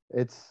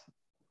 It's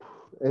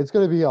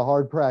going to be a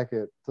hard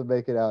bracket to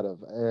make it out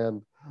of,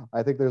 and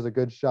I think there's a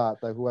good shot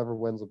that whoever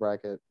wins the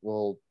bracket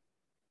will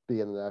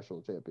be in the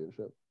national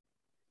championship.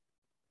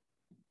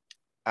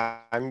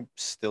 I'm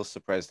still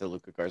surprised that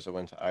Luka Garza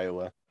went to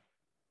Iowa.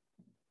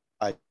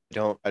 I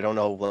don't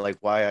know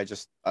why. I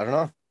don't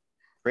know.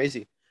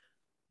 Crazy.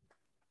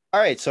 All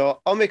right,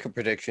 so I'll make a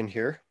prediction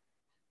here.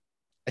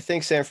 I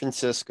think San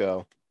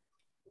Francisco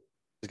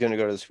is going to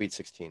go to the Sweet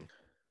 16,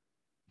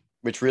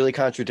 which really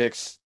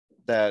contradicts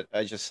that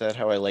I just said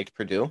how I liked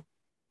Purdue,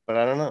 but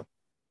I don't know.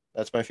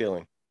 That's my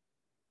feeling.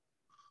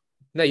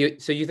 No,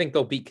 so you think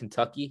they'll beat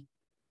Kentucky?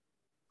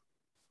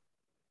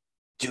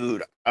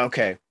 Dude,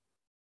 okay.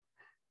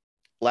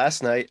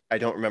 Last night, I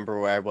don't remember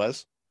where I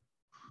was.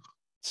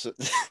 So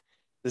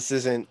this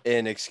isn't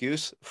an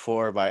excuse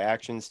for my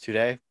actions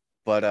today,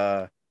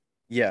 but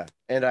yeah.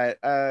 And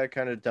I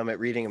kind of dumb at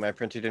reading and my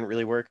printer didn't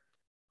really work.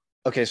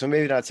 Okay, so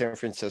maybe not San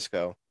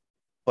Francisco,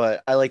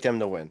 but I like them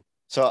to win.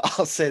 So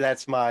I'll say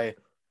that's my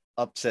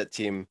upset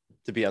team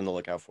to be on the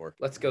lookout for.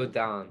 Let's go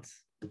Dons.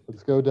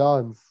 Let's go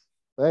Dons.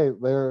 Hey,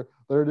 they're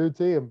a new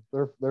team.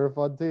 They're a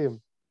fun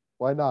team.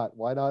 Why not?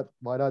 Why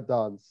not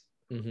Dons?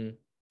 Mm-hmm.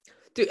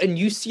 Dude, and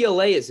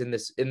UCLA is in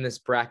this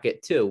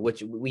bracket too,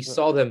 which we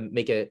saw them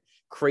make a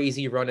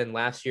crazy run in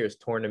last year's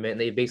tournament,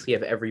 and they basically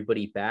have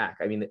everybody back.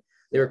 I mean,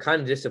 they were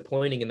kind of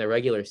disappointing in the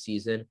regular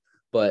season,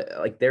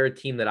 but they're a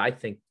team that I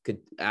think could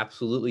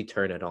absolutely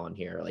turn it on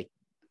here.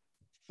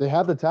 They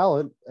have the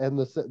talent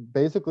and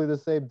basically the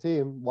same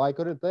team. Why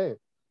couldn't they?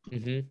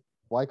 Mm-hmm.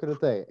 Why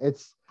couldn't they?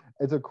 It's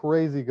a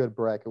crazy good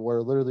bracket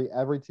where literally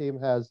every team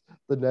has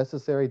the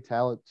necessary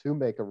talent to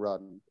make a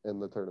run in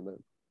the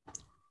tournament.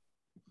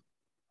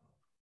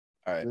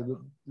 All right.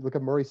 Look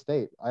at Murray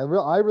State. I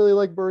really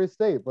like Murray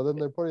State, but then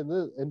they're putting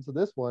this into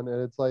this one,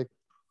 and it's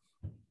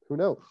who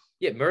knows?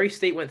 Yeah, Murray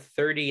State went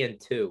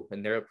 30-2,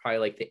 and they're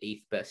probably the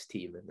 8th best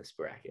team in this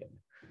bracket.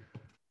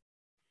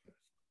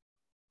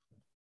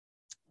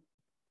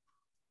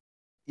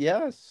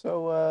 Yeah,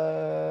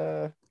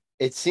 so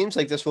it seems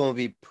like this one will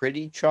be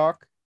pretty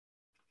chalk.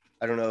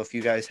 I don't know if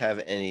you guys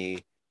have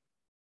any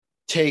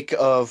take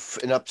of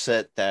an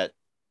upset that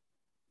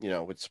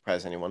would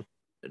surprise anyone.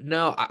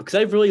 No, because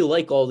I really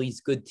like all these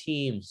good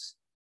teams,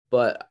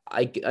 but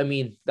I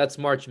mean, that's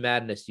March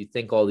Madness. You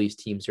think all these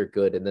teams are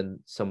good, and then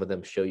some of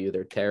them show you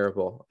they're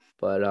terrible.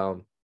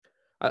 But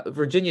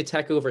Virginia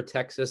Tech over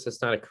Texas,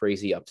 that's not a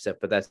crazy upset,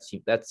 but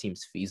that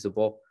seems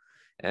feasible.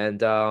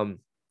 And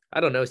I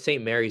don't know,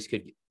 St. Mary's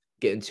could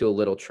get into a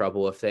little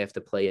trouble if they have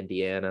to play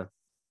Indiana.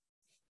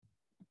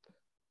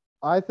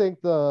 I think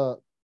the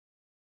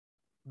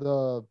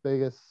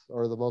biggest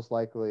or the most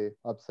likely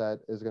upset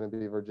is going to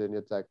be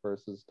Virginia Tech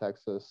versus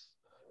Texas,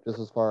 just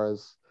as far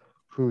as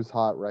who's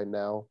hot right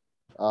now.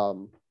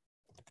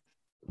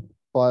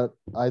 But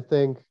I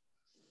think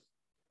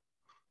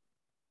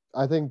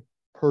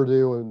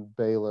Purdue and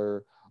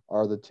Baylor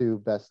are the two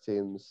best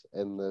teams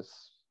in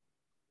this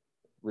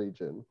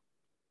region,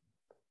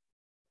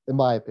 in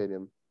my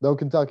opinion. Though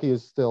Kentucky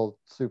is still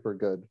super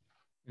good.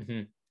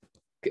 Mm-hmm.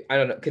 I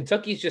don't know.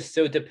 Kentucky's just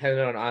so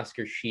dependent on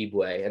Oscar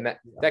Tshiebwe, and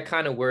that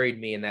kind of worried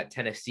me in that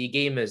Tennessee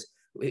game. Is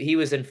he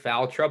was in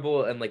foul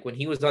trouble, and like when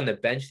he was on the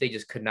bench, they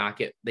just could not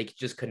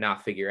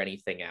figure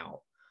anything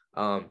out.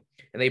 And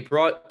they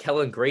brought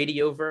Kellen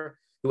Grady over,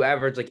 who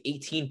averaged like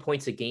 18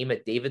 points a game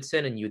at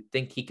Davidson, and you'd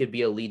think he could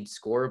be a lead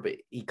scorer, but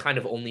he kind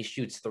of only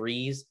shoots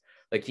threes.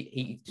 Like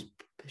he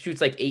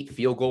shoots like 8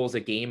 field goals a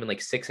game, and like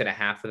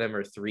 6.5 of them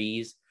are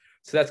threes.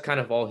 So that's kind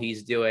of all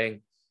he's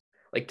doing.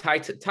 Like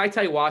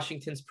Ty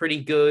Washington's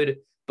pretty good,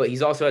 but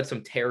he's also had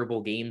some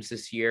terrible games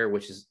this year,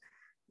 which is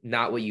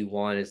not what you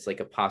want. It's like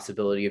a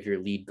possibility of your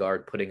lead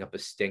guard putting up a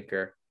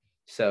stinker.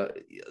 So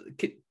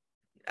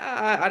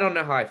I don't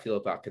know how I feel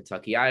about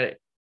Kentucky. I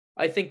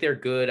think they're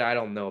good. I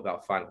don't know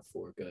about Final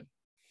Four good.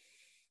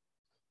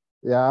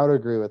 Yeah, I would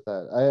agree with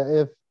that.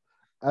 If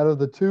out of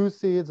the 2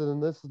 seeds,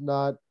 and this is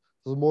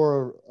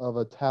more of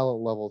a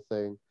talent level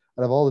thing.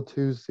 Out of all the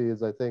 2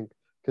 seeds, I think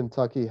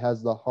Kentucky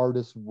has the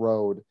hardest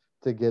road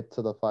to get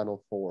to the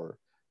Final Four.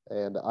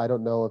 And I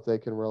don't know if they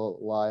can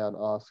rely on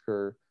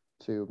Oscar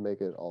to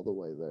make it all the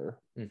way there.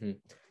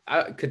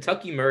 Mm-hmm.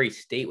 Kentucky Murray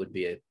State would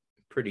be a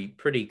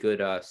pretty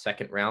good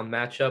second round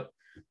matchup.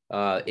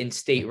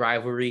 In-state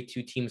rivalry,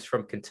 2 teams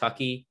from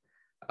Kentucky.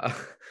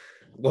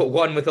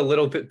 One with a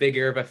little bit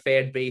bigger of a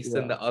fan base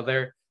than the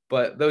other,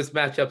 but those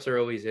matchups are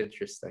always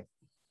interesting.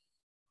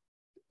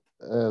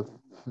 It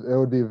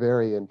would be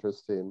very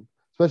interesting,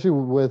 especially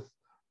with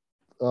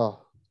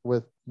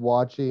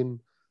watching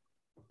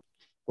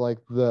like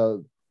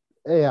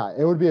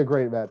it would be a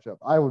great matchup.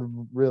 I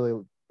would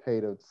really pay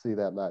to see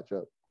that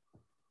matchup.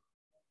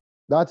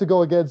 Not to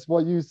go against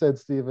what you said,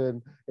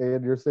 Steven,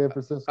 and your San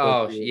Francisco.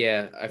 Oh, team,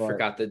 yeah. I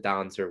forgot the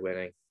Dons are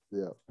winning.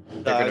 Yeah.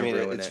 I mean,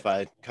 it's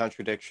fine.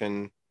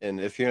 Contradiction. And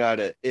if you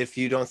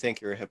don't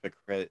think you're a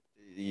hypocrite,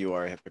 you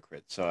are a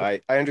hypocrite. So I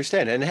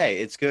understand. And hey,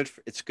 it's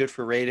good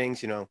for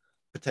ratings,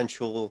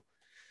 potential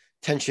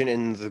tension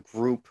in the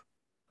group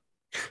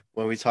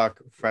when we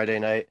talk Friday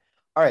night.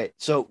 All right.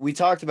 So we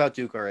talked about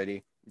Duke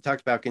already. We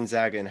talked about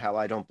Gonzaga and how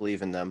I don't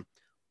believe in them.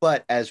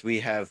 But as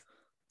we have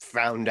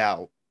found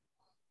out,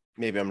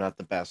 maybe I'm not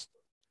the best.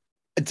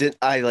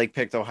 I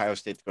picked Ohio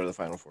State to go to the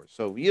Final Four.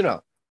 So,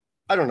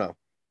 I don't know.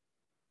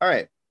 All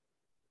right.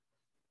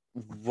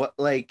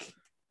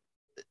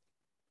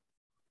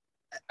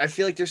 I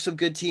feel like there's some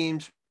good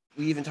teams.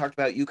 We even talked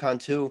about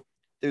UConn too.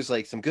 There's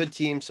some good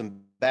teams,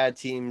 some bad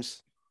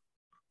teams.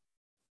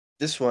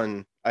 This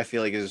one I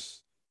feel like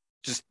is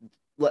just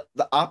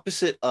the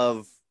opposite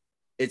of,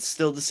 it's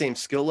still the same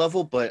skill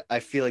level, but I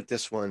feel like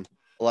this one,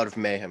 a lot of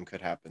mayhem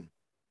could happen.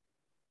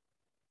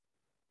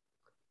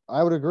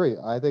 I would agree.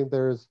 I think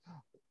there's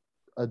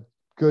a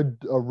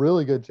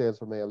really good chance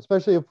for mayhem,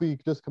 especially if we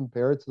just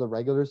compare it to the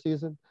regular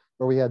season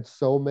where we had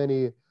so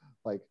many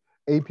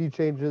AP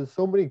changes,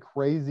 so many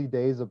crazy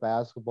days of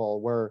basketball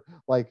where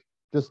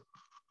just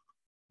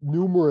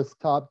numerous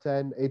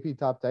AP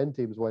top 10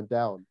 teams went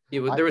down.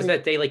 Yeah, there was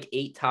that day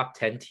 8 top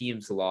 10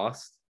 teams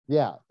lost.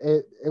 Yeah,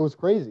 it was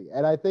crazy.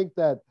 And I think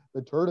that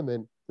the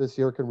tournament this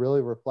year can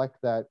really reflect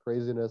that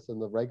craziness in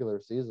the regular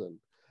season.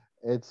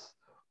 It's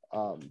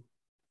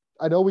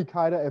I know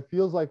it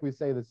feels like we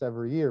say this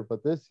every year,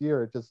 but this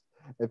year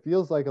it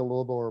feels like a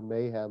little more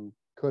mayhem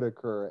could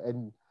occur.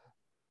 And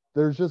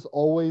there's just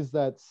always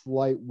that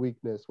slight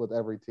weakness with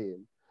every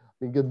team. I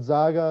mean,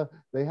 Gonzaga,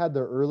 they had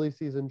their early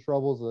season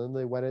troubles, and then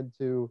they went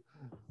into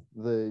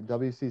the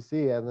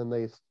WCC, and then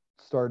they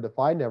started to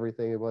find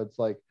everything. But it's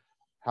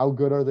how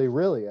good are they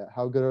really?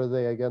 How good are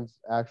they against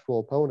actual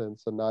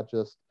opponents, and not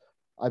just?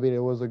 I mean, it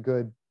was a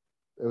good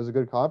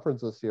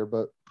conference this year,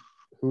 but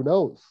who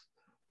knows?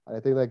 I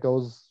think that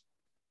goes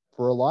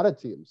for a lot of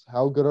teams.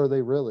 How good are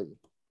they really?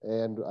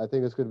 And I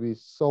think it's going to be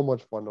so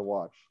much fun to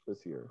watch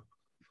this year.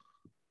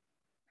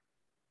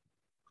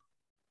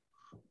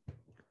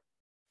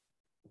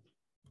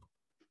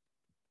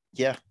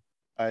 Yeah,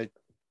 I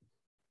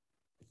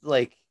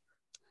like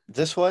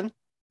this one.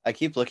 I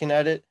keep looking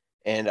at it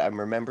and I'm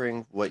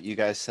remembering what you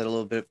guys said a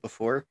little bit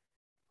before.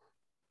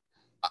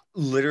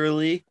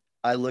 Literally,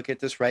 I look at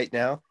this right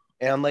now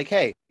and I'm like,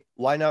 hey,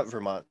 why not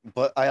Vermont?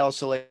 But I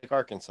also like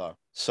Arkansas.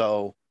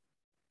 So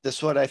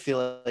this one, I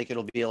feel like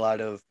it'll be a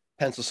lot of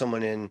pencil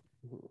someone in,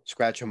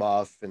 scratch them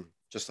off, and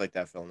just like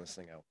that, filling this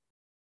thing out.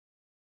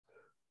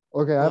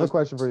 Okay, I have a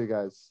question for you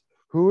guys.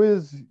 Who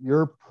is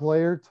your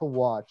player to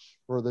watch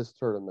for this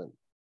tournament?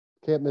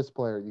 Can't miss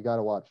player. You got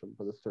to watch him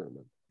for this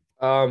tournament.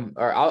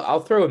 Or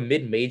I'll throw a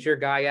mid-major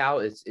guy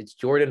out. It's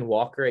Jordan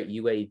Walker at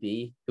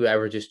UAB, who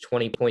averages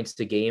 20 points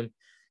a game.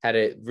 Had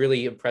a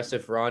really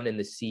impressive run in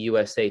the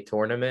CUSA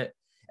tournament,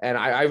 and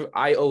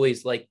I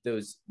always like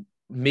those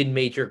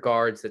mid-major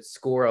guards that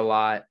score a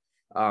lot.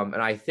 And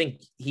I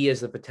think he has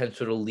the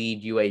potential to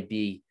lead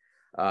UAB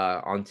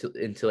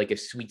into like a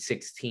Sweet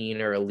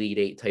 16 or Elite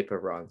Eight type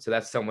of run. So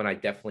that's someone I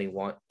definitely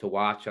want to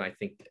watch, and I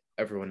think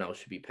everyone else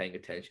should be paying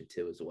attention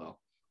to as well.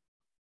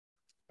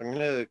 I'm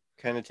gonna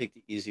kind of take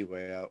the easy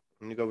way out.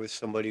 I'm gonna go with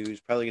somebody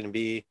who's probably gonna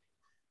be,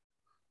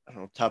 I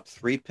don't know, top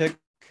 3 pick.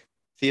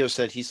 Theo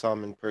said he saw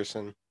him in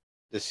person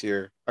this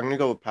year. I'm gonna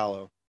go with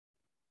Paolo.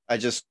 I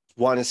just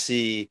want to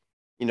see,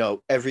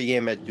 every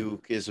game at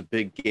Duke is a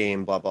big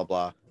game, blah blah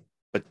blah.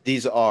 But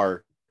these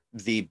are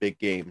the big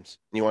games.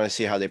 And you want to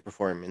see how they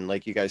perform. And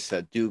like you guys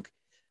said, Duke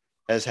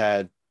has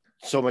had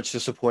so much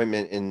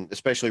disappointment in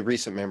especially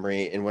recent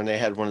memory. And when they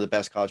had one of the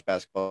best college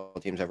basketball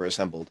teams ever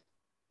assembled,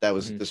 that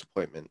was a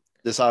disappointment.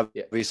 This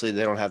obviously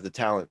they don't have the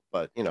talent,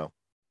 but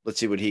let's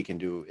see what he can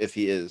do if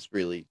he is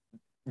really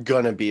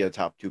gonna be a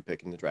top 2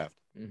 pick in the draft.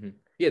 Mm-hmm.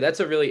 Yeah, that's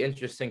a really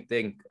interesting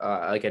thing,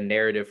 like a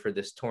narrative for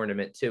this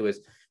tournament too,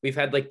 is we've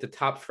had like the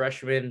top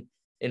freshmen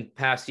in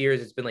past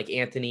years. It's been like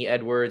Anthony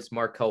Edwards,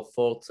 Markelle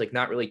Fultz, like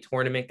not really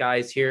tournament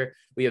guys here.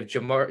 We have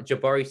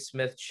Jabari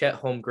Smith,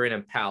 Chet Holmgren,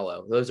 and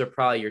Paolo. Those are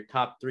probably your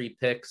top 3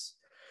 picks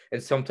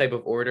in some type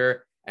of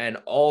order. And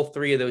all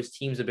 3 of those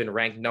teams have been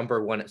ranked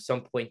number 1 at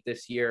some point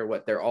this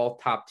year. They're all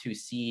top 2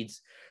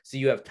 seeds. So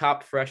you have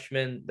top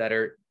freshmen that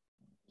are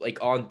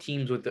like on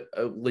teams with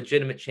a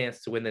legitimate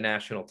chance to win the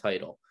national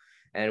title.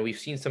 And we've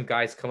seen some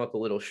guys come up a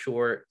little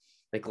short.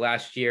 Like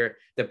last year,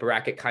 the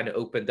bracket kind of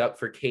opened up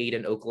for Cade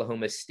in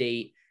Oklahoma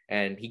State,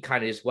 and he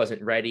kind of just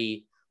wasn't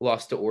ready,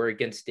 lost to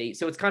Oregon State.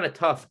 So it's kind of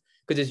tough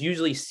because it's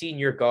usually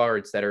senior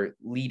guards that are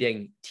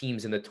leading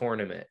teams in the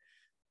tournament.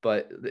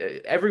 But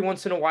every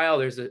once in a while,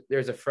 there's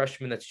a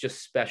freshman that's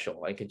just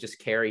special and can just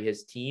carry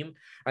his team.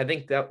 I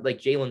think that like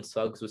Jalen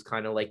Suggs was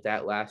kind of like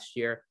that last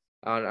year.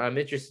 I'm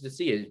interested to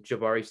see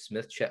Jabari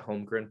Smith, Chet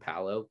Holmgren,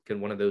 Paolo. Can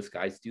one of those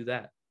guys do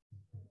that?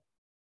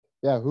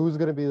 Yeah, who's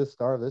going to be the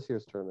star of this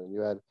year's tournament?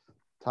 You had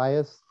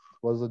Tyus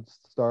was a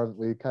star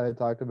we kind of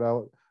talked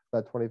about,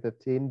 that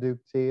 2015 Duke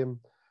team.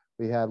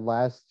 We had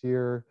last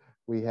year,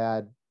 we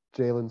had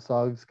Jalen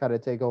Suggs kind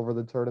of take over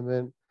the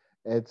tournament.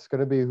 It's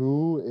going to be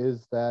who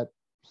is that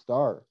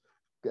star.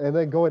 And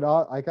then going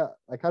on, I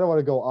kind of want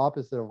to go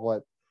opposite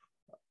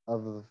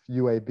of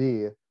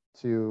UAB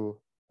to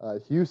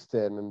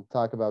Houston and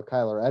talk about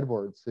Kyler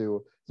Edwards,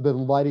 who has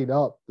been lighting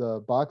up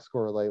the box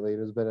score lately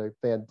and has been a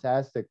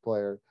fantastic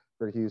player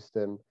for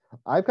Houston.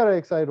 I'm kind of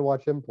excited to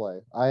watch him play.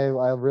 I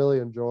really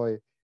enjoy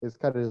his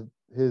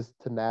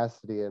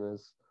tenacity and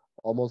his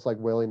almost like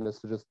willingness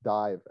to just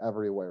dive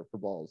everywhere for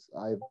balls.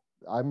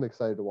 I'm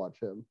excited to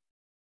watch him.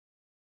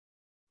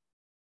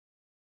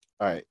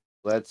 All right,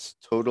 let's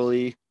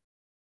totally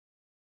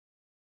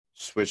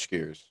switch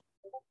gears.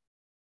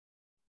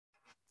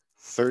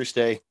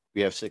 Thursday,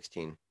 we have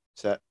 16.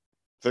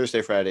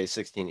 Thursday, Friday,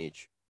 16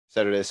 each.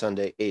 Saturday,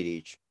 Sunday, 8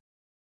 each.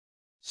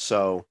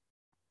 So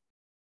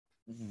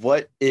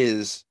what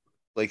is,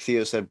 like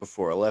Theo said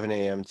before, 11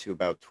 a.m. to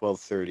about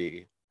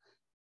 12:30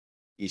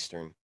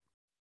 Eastern.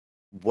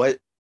 What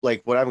I'm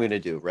going to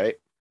do, right?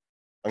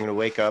 I'm going to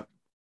wake up.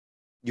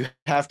 You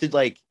have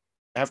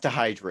to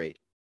hydrate.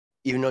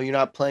 Even though you're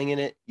not playing in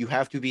it, you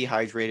have to be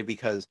hydrated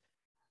because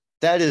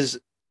that is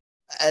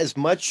as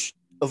much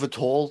of a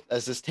toll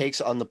as this takes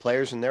on the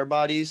players and their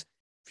bodies.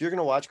 If you're going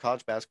to watch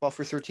college basketball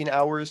for 13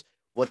 hours,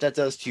 what that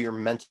does to your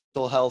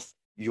mental health,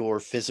 your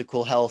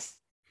physical health,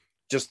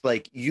 just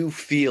like you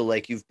feel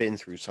like you've been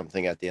through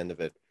something at the end of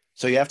it.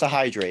 So you have to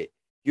hydrate.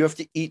 You have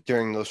to eat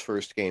during those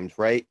first games,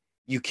 right?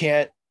 You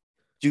can't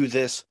do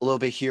this a little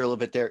bit here, a little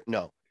bit there.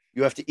 No,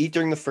 you have to eat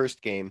during the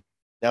first game.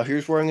 Now,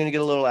 here's where I'm going to get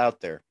a little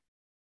out there.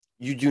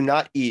 You do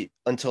not eat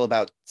until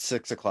about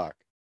 6 o'clock.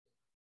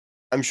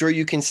 I'm sure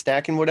you can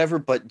snack and whatever,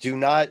 but do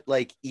not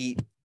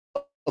eat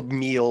a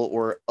meal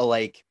or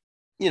a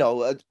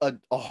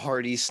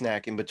hearty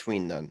snack in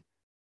between them.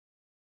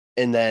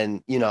 And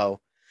then,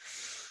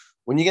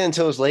 when you get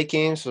into those late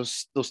games,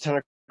 those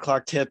 10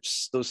 o'clock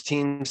tips, those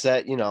teams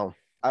that,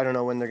 I don't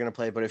know when they're going to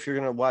play, but if you're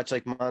going to watch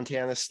like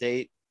Montana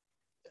State,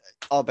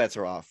 all bets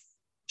are off.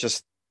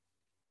 Just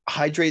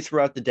hydrate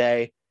throughout the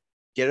day,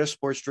 get a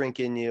sports drink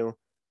in you.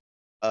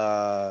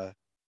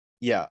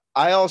 Yeah,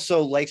 I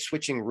also like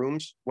switching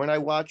rooms when I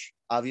watch.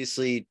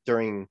 Obviously,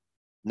 during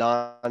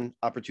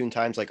non-opportune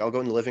times, like I'll go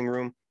in the living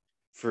room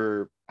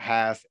for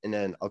half, and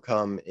then I'll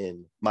come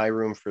in my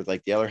room for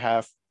like the other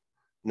half,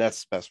 and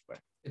that's the best way.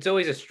 It's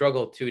always a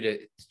struggle too to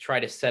try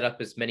to set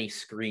up as many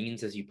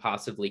screens as you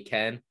possibly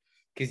can,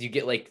 because you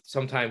get like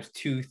sometimes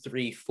 2,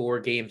 3, 4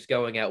 games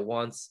going at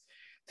once.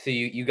 So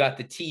you got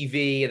the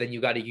TV, and then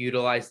you got to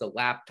utilize the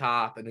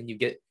laptop, and then you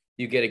get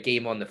a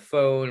game on the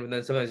phone, and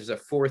then sometimes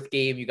there's a 4th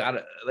game. You got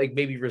to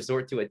maybe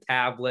resort to a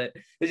tablet.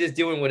 It's just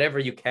doing whatever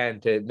you can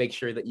to make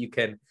sure that you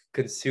can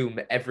consume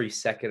every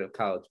second of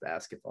college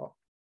basketball.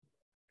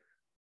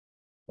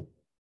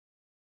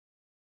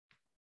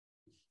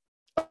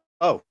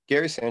 Oh,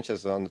 Gary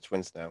Sanchez is on the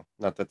Twins now.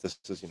 Not that this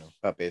is,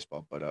 about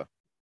baseball, but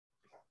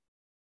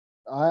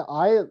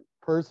I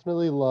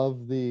personally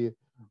love the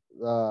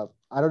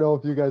I don't know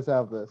if you guys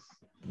have this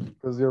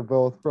because you're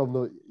both from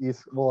the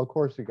East. Well, of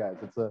course you guys.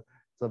 It's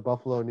a it's a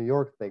Buffalo, New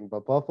York thing,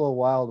 but Buffalo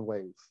Wild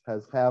Wings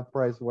has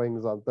half-price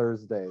wings on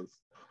Thursdays.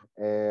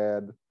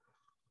 And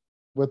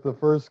with the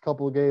first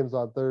couple of games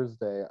on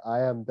Thursday, I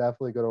am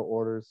definitely going to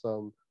order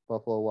some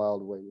Buffalo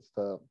Wild Wings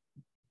to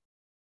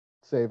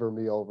savor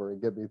me over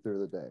and get me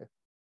through the day.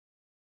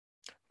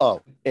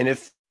 Oh, and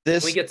if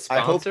this... Can we get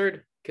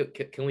sponsored?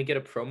 Can we get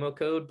a promo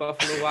code,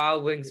 Buffalo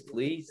Wild Wings,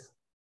 please?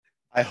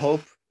 I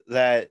hope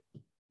that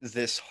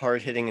this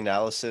hard-hitting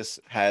analysis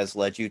has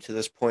led you to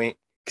this point,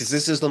 because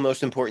this is the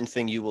most important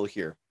thing you will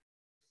hear.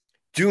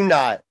 Do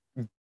not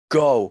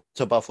go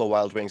to Buffalo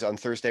Wild Wings on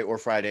Thursday or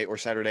Friday or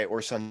Saturday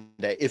or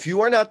Sunday. If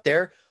you are not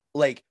there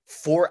like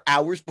 4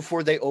 hours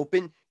before they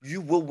open,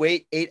 you will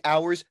wait 8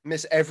 hours,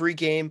 miss every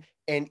game,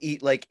 and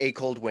eat like a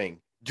cold wing.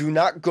 Do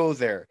not go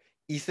there.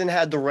 Ethan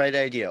had the right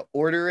idea.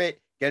 Order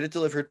it, get it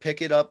delivered,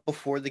 pick it up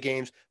before the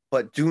games,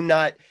 but do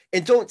not,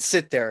 and don't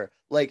sit there.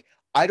 Like,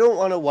 I don't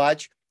want to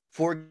watch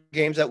 4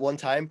 games at one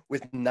time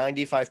with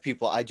 95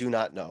 people I do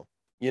not know,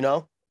 you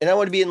know? And I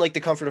want to be in like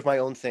the comfort of my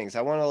own things.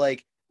 I want to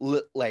like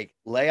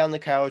lay on the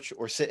couch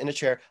or sit in a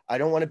chair. I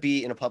don't want to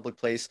be in a public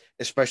place,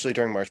 especially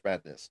during March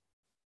Madness.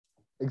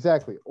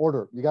 Exactly.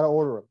 Order. You got to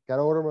order them. Got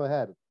to order them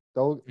ahead.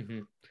 Don't.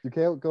 You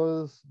can't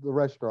go to the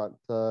restaurant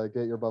to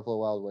get your Buffalo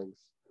Wild Wings.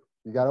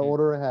 You got to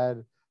order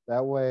ahead.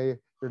 That way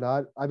you're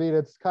not. I mean,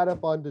 it's kind of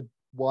fun to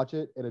watch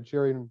it in a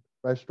cheering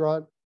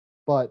restaurant,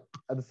 but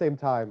at the same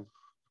time,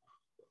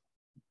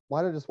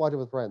 why not just watch it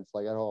with friends,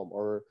 like at home,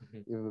 or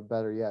even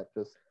better yet,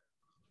 just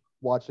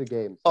watch the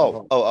games.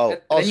 And also,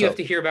 then you have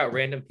to hear about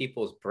random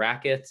people's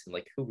brackets and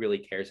like who really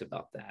cares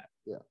about that.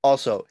 Yeah.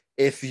 Also,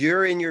 if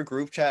you're in your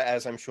group chat,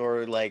 as I'm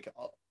sure like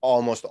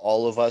almost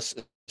all of us,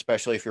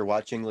 especially if you're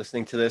watching,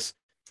 listening to this,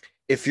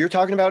 if you're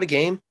talking about a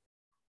game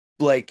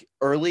like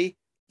early,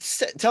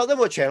 tell them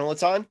what channel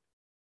it's on.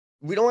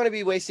 We don't want to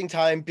be wasting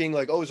time being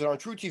like, oh, is it on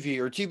True TV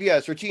or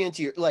TBS or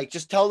TNT? Like,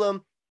 just tell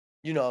them,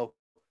 you know,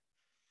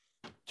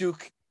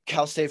 Duke,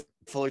 Cal State,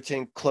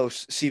 Fullerton,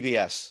 close,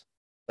 CBS.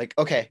 Like,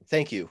 okay,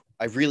 thank you.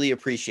 I really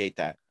appreciate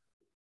that.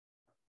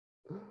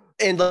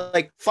 And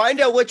like, find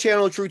out what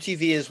channel True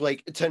TV is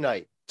like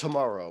tonight,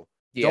 tomorrow.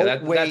 Yeah,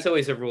 that's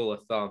always a rule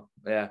of thumb.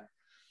 Yeah.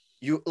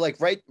 You like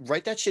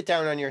write that shit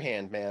down on your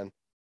hand, man.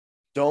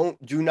 Do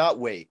not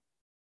wait.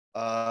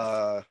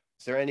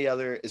 Is there any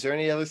other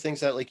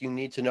things that like you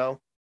need to know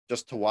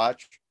just to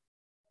watch?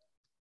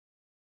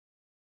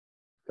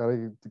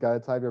 Gotta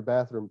time your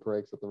bathroom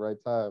breaks at the right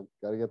time.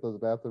 Gotta get those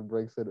bathroom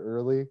breaks in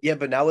early. Yeah,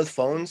 but now with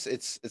phones,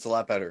 it's a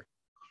lot better.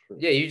 Sure.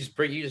 Yeah, you just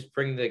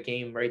bring the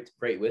game right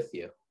with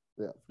you.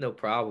 Yeah, no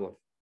problem.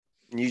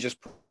 And you just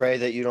pray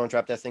that you don't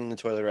drop that thing in the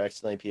toilet or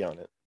accidentally pee on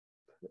it.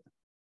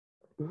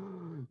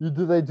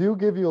 They do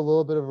give you a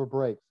little bit of a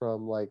break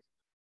from like,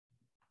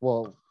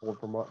 well,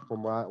 from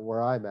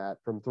where I'm at,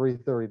 from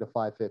 3:30 to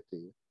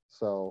 5:50.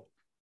 So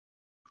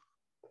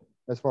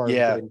as far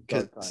as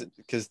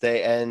because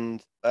they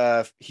end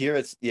here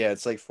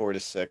it's like 4 to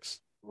 6.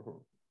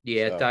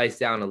 Yeah, so. It dies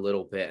down a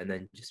little bit and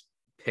then just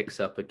picks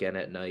up again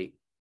at night.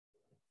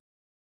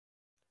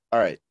 All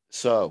right,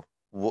 so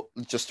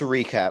just to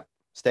recap,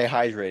 stay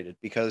hydrated,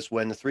 because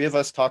when the three of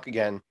us talk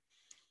again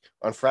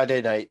on Friday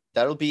night,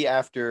 that'll be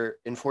after,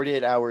 in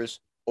 48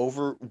 hours,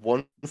 over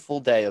one full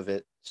day of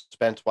it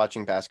spent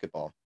watching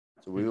basketball.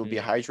 So we will be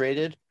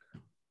hydrated.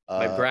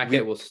 My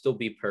bracket will still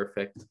be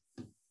perfect.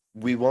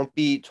 We won't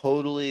be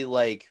totally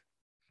like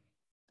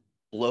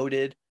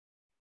bloated,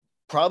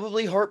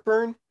 probably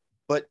heartburn,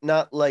 but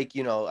not like,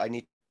 I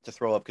need to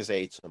throw up because I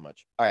ate so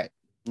much. All right.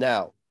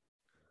 Now,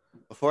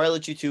 before I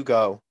let you two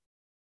go,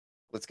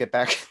 let's get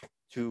back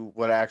to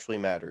what actually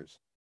matters.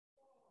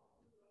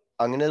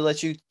 I'm going to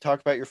let you talk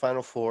about your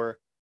Final Four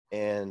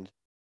and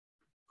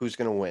who's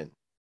going to win.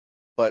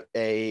 But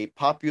a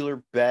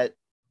popular bet,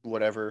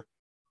 whatever,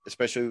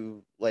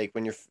 especially like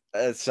when you're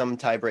some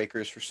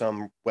tiebreakers for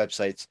some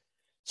websites.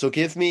 So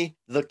give me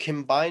the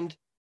combined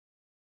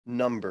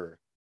number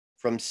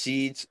from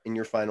seeds in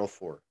your Final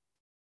Four.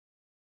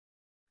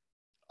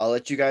 I'll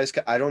let you guys.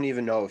 I don't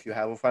even know if you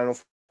have a Final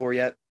Four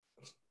yet.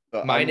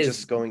 But Mine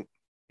is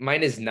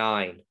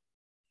 9.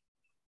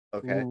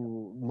 Okay.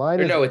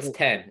 It's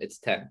 10. It's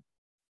 10.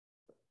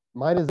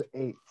 Mine is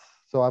 8.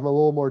 So I'm a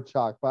little more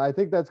chalk, but I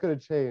think that's going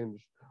to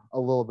change a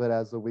little bit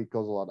as the week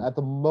goes along. At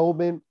the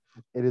moment,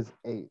 it is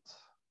 8.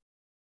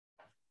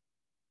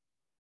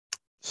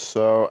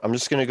 So I'm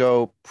just gonna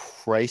go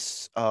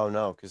price. Oh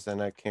no, because then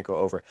I can't go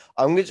over.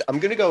 I'm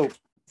gonna go.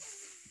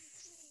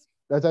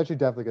 That's actually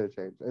definitely gonna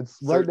change. It's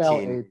 13. Right now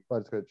 8, but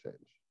it's gonna change.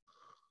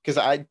 Because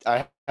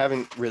I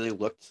haven't really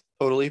looked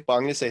totally, but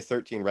I'm gonna say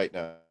 13 right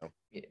now.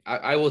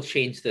 I will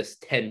change this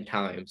 10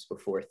 times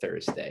before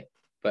Thursday,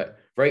 but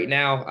right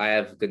now I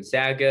have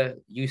Gonzaga,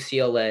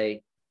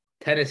 UCLA,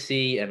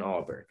 Tennessee, and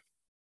Auburn.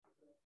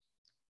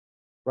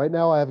 Right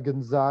now I have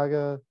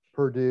Gonzaga,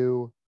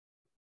 Purdue,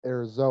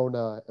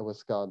 Arizona, and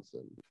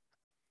Wisconsin.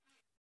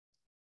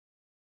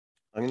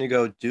 I'm gonna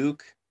go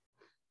Duke,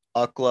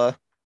 UCLA,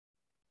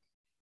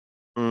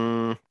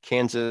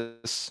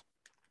 Kansas,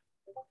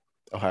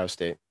 Ohio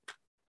State.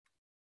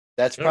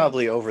 That's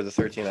probably over the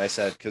 13 I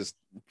said because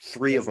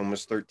 3 of them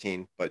was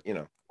 13. But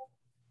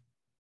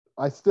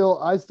I still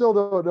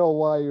don't know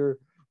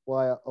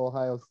why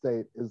Ohio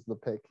State is the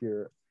pick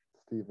here,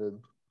 Steven.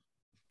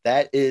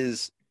 That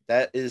is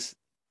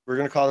we're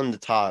gonna call them the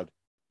Todd.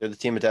 They're the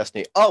team of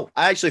destiny. Oh,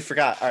 I actually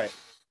forgot. All right,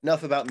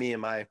 enough about me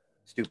and my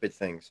stupid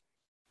things.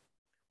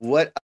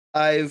 What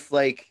I've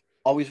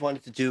always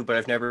wanted to do, but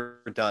I've never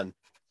done.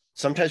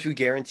 Sometimes we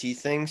guarantee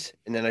things,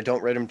 and then I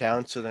don't write them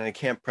down, so then I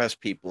can't press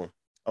people.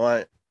 I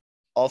want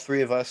all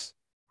 3 of us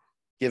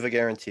give a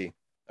guarantee.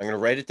 I'm gonna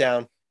write it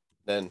down,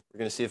 then we're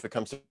gonna see if it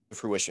comes to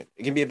fruition.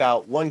 It can be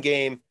about 1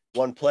 game,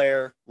 1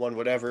 player, 1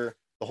 whatever,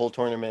 the whole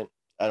tournament.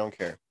 I don't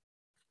care,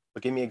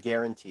 but give me a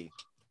guarantee.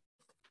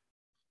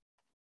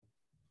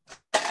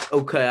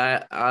 Okay,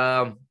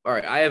 all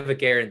right, I have a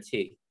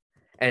guarantee.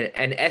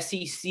 An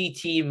SEC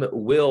team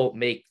will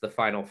make the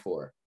Final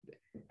Four.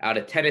 Out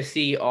of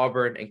Tennessee,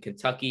 Auburn, and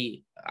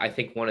Kentucky, I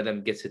think one of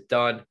them gets it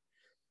done.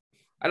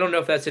 I don't know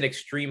if that's an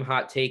extreme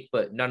hot take,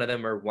 but none of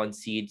them are 1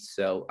 seeds,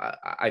 so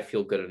I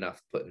feel good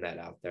enough putting that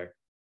out there.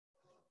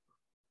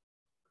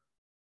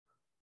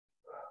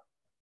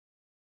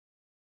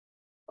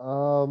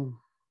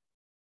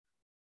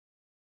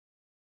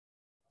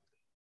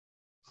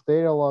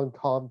 Staying along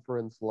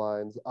conference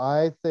lines,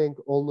 I think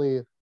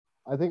only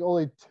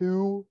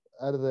 2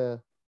 out of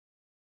the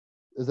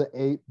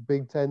 8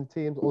 Big Ten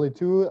teams. Only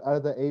 2 out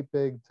of the 8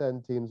 Big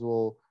Ten teams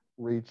will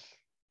reach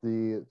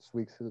the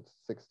Sweet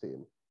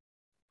 16.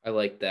 I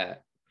like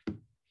that.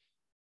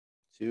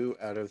 2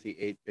 out of the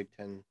 8 Big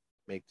Ten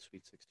make the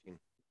Sweet 16.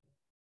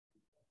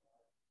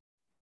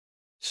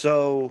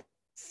 So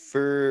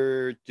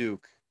for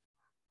Duke,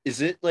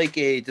 is it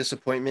a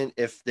disappointment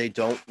if they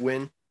don't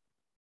win?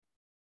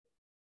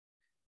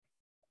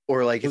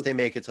 Or if they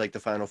make it to the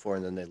Final Four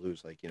and then they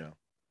lose,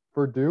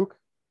 For Duke?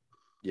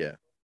 Yeah.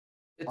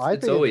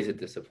 It's always a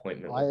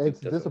disappointment.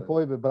 It's a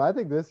disappointment, but I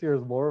think this year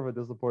is more of a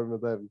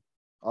disappointment than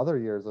other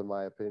years, in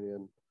my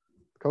opinion.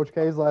 Coach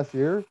K's last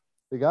year,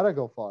 they got to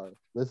go far.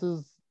 This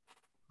is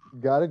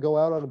got to go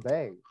out on a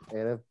bang.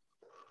 And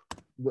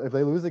if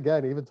they lose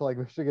again, even to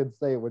Michigan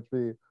State, which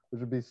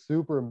would be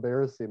super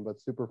embarrassing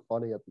but super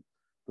funny at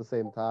the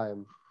same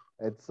time,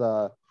 it's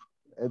going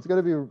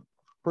to be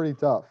pretty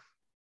tough.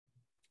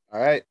 All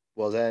right.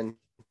 Well, then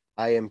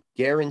I am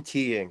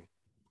guaranteeing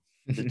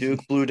the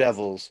Duke Blue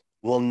Devils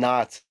will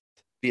not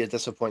be a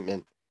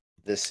disappointment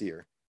this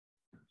year.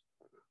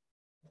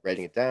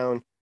 Writing it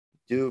down.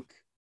 Duke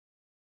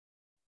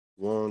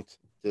won't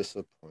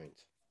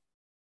disappoint.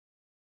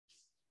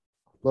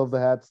 Love the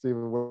hat,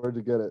 Steven. Where'd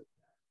you get it?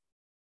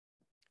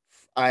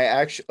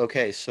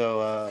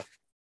 So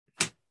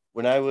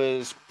when I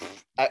was,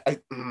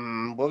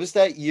 what was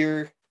that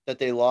year that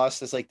they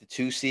lost as the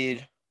 2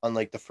 seed on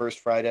the first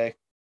Friday?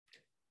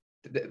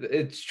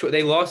 It's true.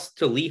 They lost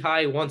to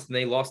Lehigh once, and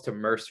they lost to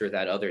Mercer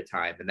that other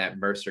time, and that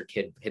Mercer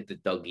kid hit the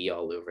Dougie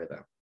all over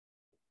them.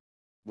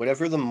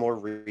 Whatever the more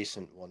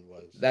recent one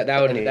was. That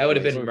would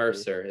have been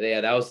Mercer.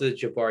 Yeah, that was the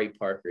Jabari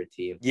Parker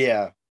team.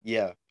 Yeah.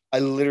 I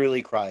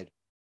literally cried.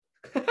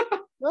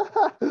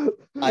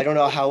 I don't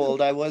know how old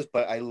I was,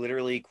 but I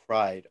literally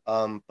cried.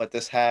 But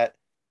this hat,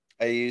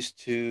 I used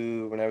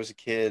to, when I was a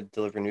kid,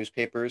 deliver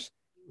newspapers,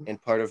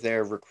 and part of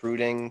their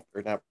recruiting,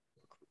 or not,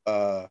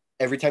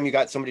 every time you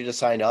got somebody to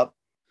sign up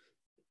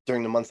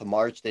during the month of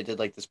March, they did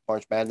this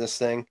March Madness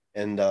thing.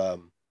 And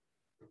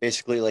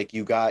basically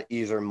you got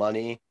either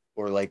money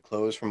or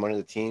clothes from one of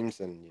the teams,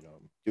 and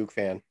Duke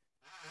fan.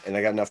 And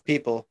I got enough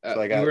people.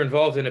 So you were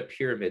involved in a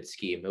pyramid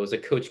scheme. It was a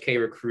Coach K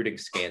recruiting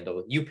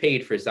scandal. You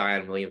paid for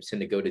Zion Williamson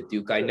to go to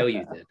Duke. I know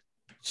you did.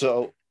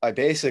 So I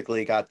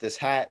basically got this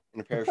hat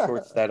and a pair of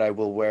shorts that I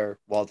will wear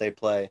while they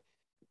play.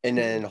 And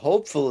then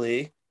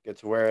hopefully get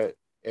to wear it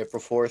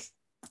April 4th.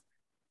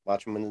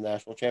 Watch them win the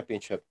national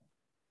championship.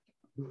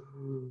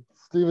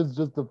 Steven's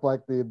just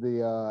deflecting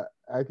the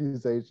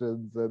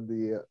accusations and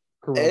the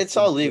corruption. It's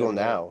all legal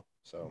now.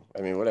 So,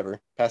 whatever.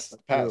 Pass.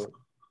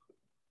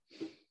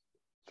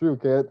 True.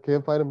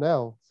 Can't fight him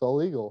now. It's all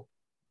legal.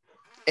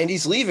 And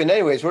he's leaving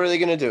anyways. What are they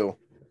going to do?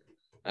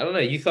 I don't know.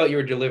 You thought you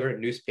were delivering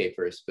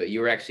newspapers, but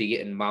you were actually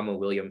getting Mama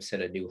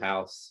Williamson a new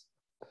house.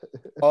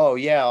 Oh,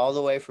 yeah. All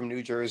the way from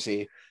New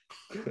Jersey.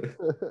 Hey,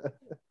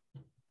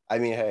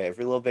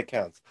 every little bit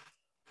counts.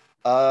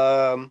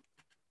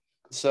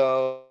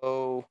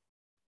 So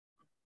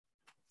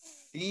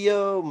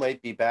Theo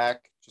might be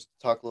back just to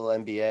talk a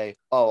little NBA.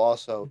 Oh,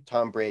 also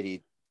Tom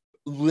Brady,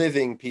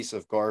 living piece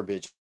of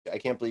garbage. I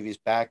can't believe he's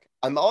back.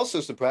 I'm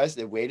also surprised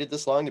they waited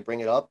this long to bring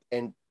it up.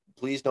 And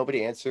please,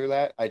 nobody answer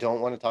that. I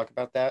don't want to talk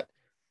about that.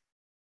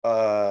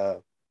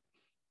 But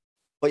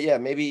yeah,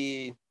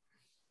 maybe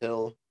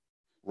he'll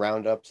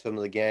round up some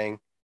of the gang.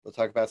 We'll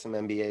talk about some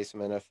NBA,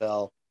 some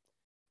NFL.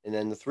 And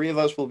then the 3 of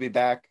us will be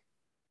back.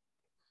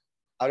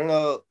 I don't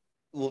know.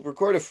 We'll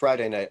record it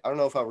Friday night. I don't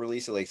know if I'll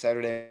release it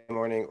Saturday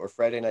morning or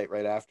Friday night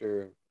right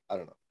after. I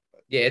don't know.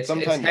 Yeah, it's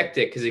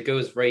hectic because it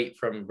goes right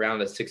from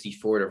round of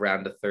 64 to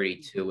round of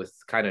 32 with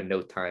kind of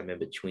no time in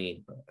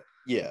between.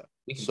 Yeah.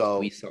 We can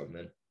squeeze something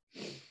in.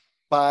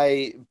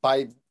 By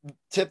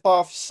tip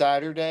off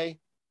Saturday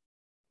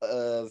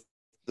of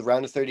the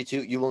round of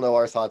 32. You will know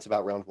our thoughts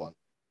about round one.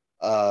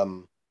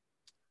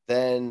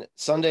 Then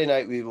Sunday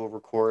night we will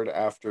record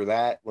after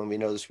that when we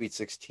know the Sweet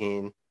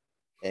 16,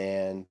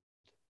 and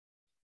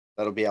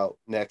that'll be out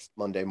next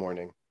Monday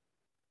morning.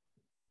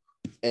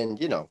 And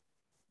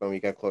when we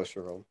get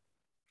closer, we'll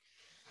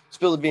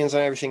spill the beans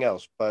on everything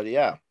else. But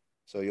yeah,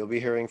 so you'll be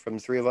hearing from the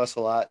three of us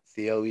a lot.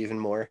 Theo even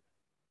more.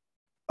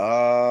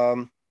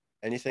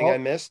 Anything I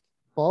missed?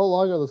 Follow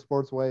along on the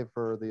Sports Wave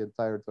for the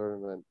entire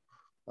tournament.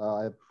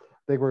 I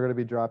think we're going to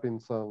be dropping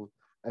some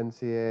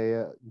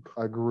NCAA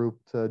a group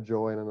to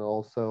join, and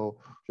also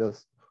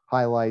just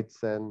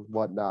highlights and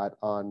whatnot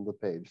on the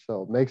page.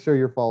 So make sure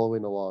you're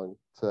following along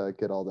to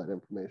get all that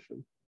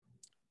information.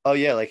 Oh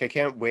yeah, I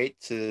can't wait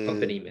to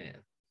company man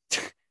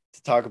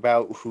to talk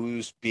about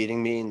who's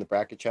beating me in the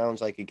bracket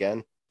challenge.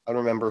 Again, I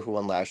don't remember who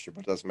won last year,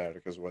 but it doesn't matter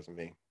because it wasn't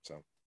me.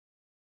 So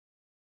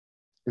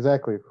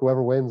exactly,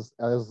 whoever wins,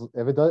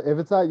 if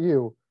it's not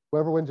you,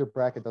 whoever wins your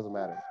bracket doesn't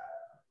matter.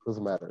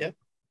 Doesn't matter. Yeah.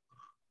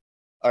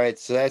 All right,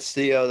 so that's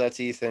Theo, that's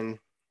Ethan.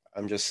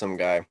 I'm just some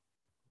guy.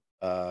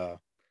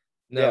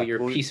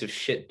 You're a piece of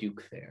shit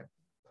Duke fan.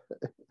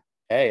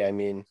 Hey, I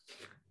mean,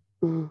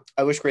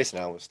 I wish Grayson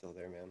Allen was still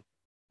there, man.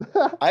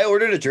 I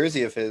ordered a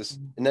jersey of his,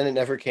 and then it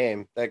never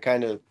came. That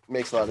kind of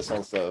makes a lot of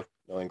sense, though,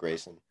 knowing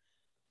Grayson.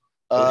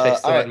 I wish I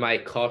still had my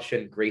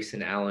caution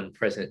Grayson Allen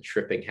present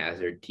tripping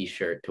hazard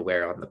T-shirt to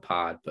wear on the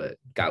pod, but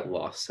got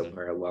lost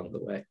somewhere along the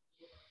way.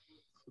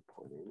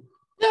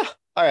 Yeah.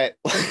 All right.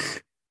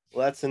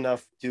 Well, that's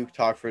enough Duke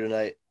talk for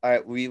tonight. All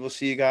right. We will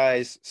see you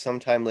guys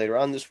sometime later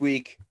on this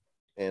week,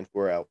 and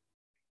we're out.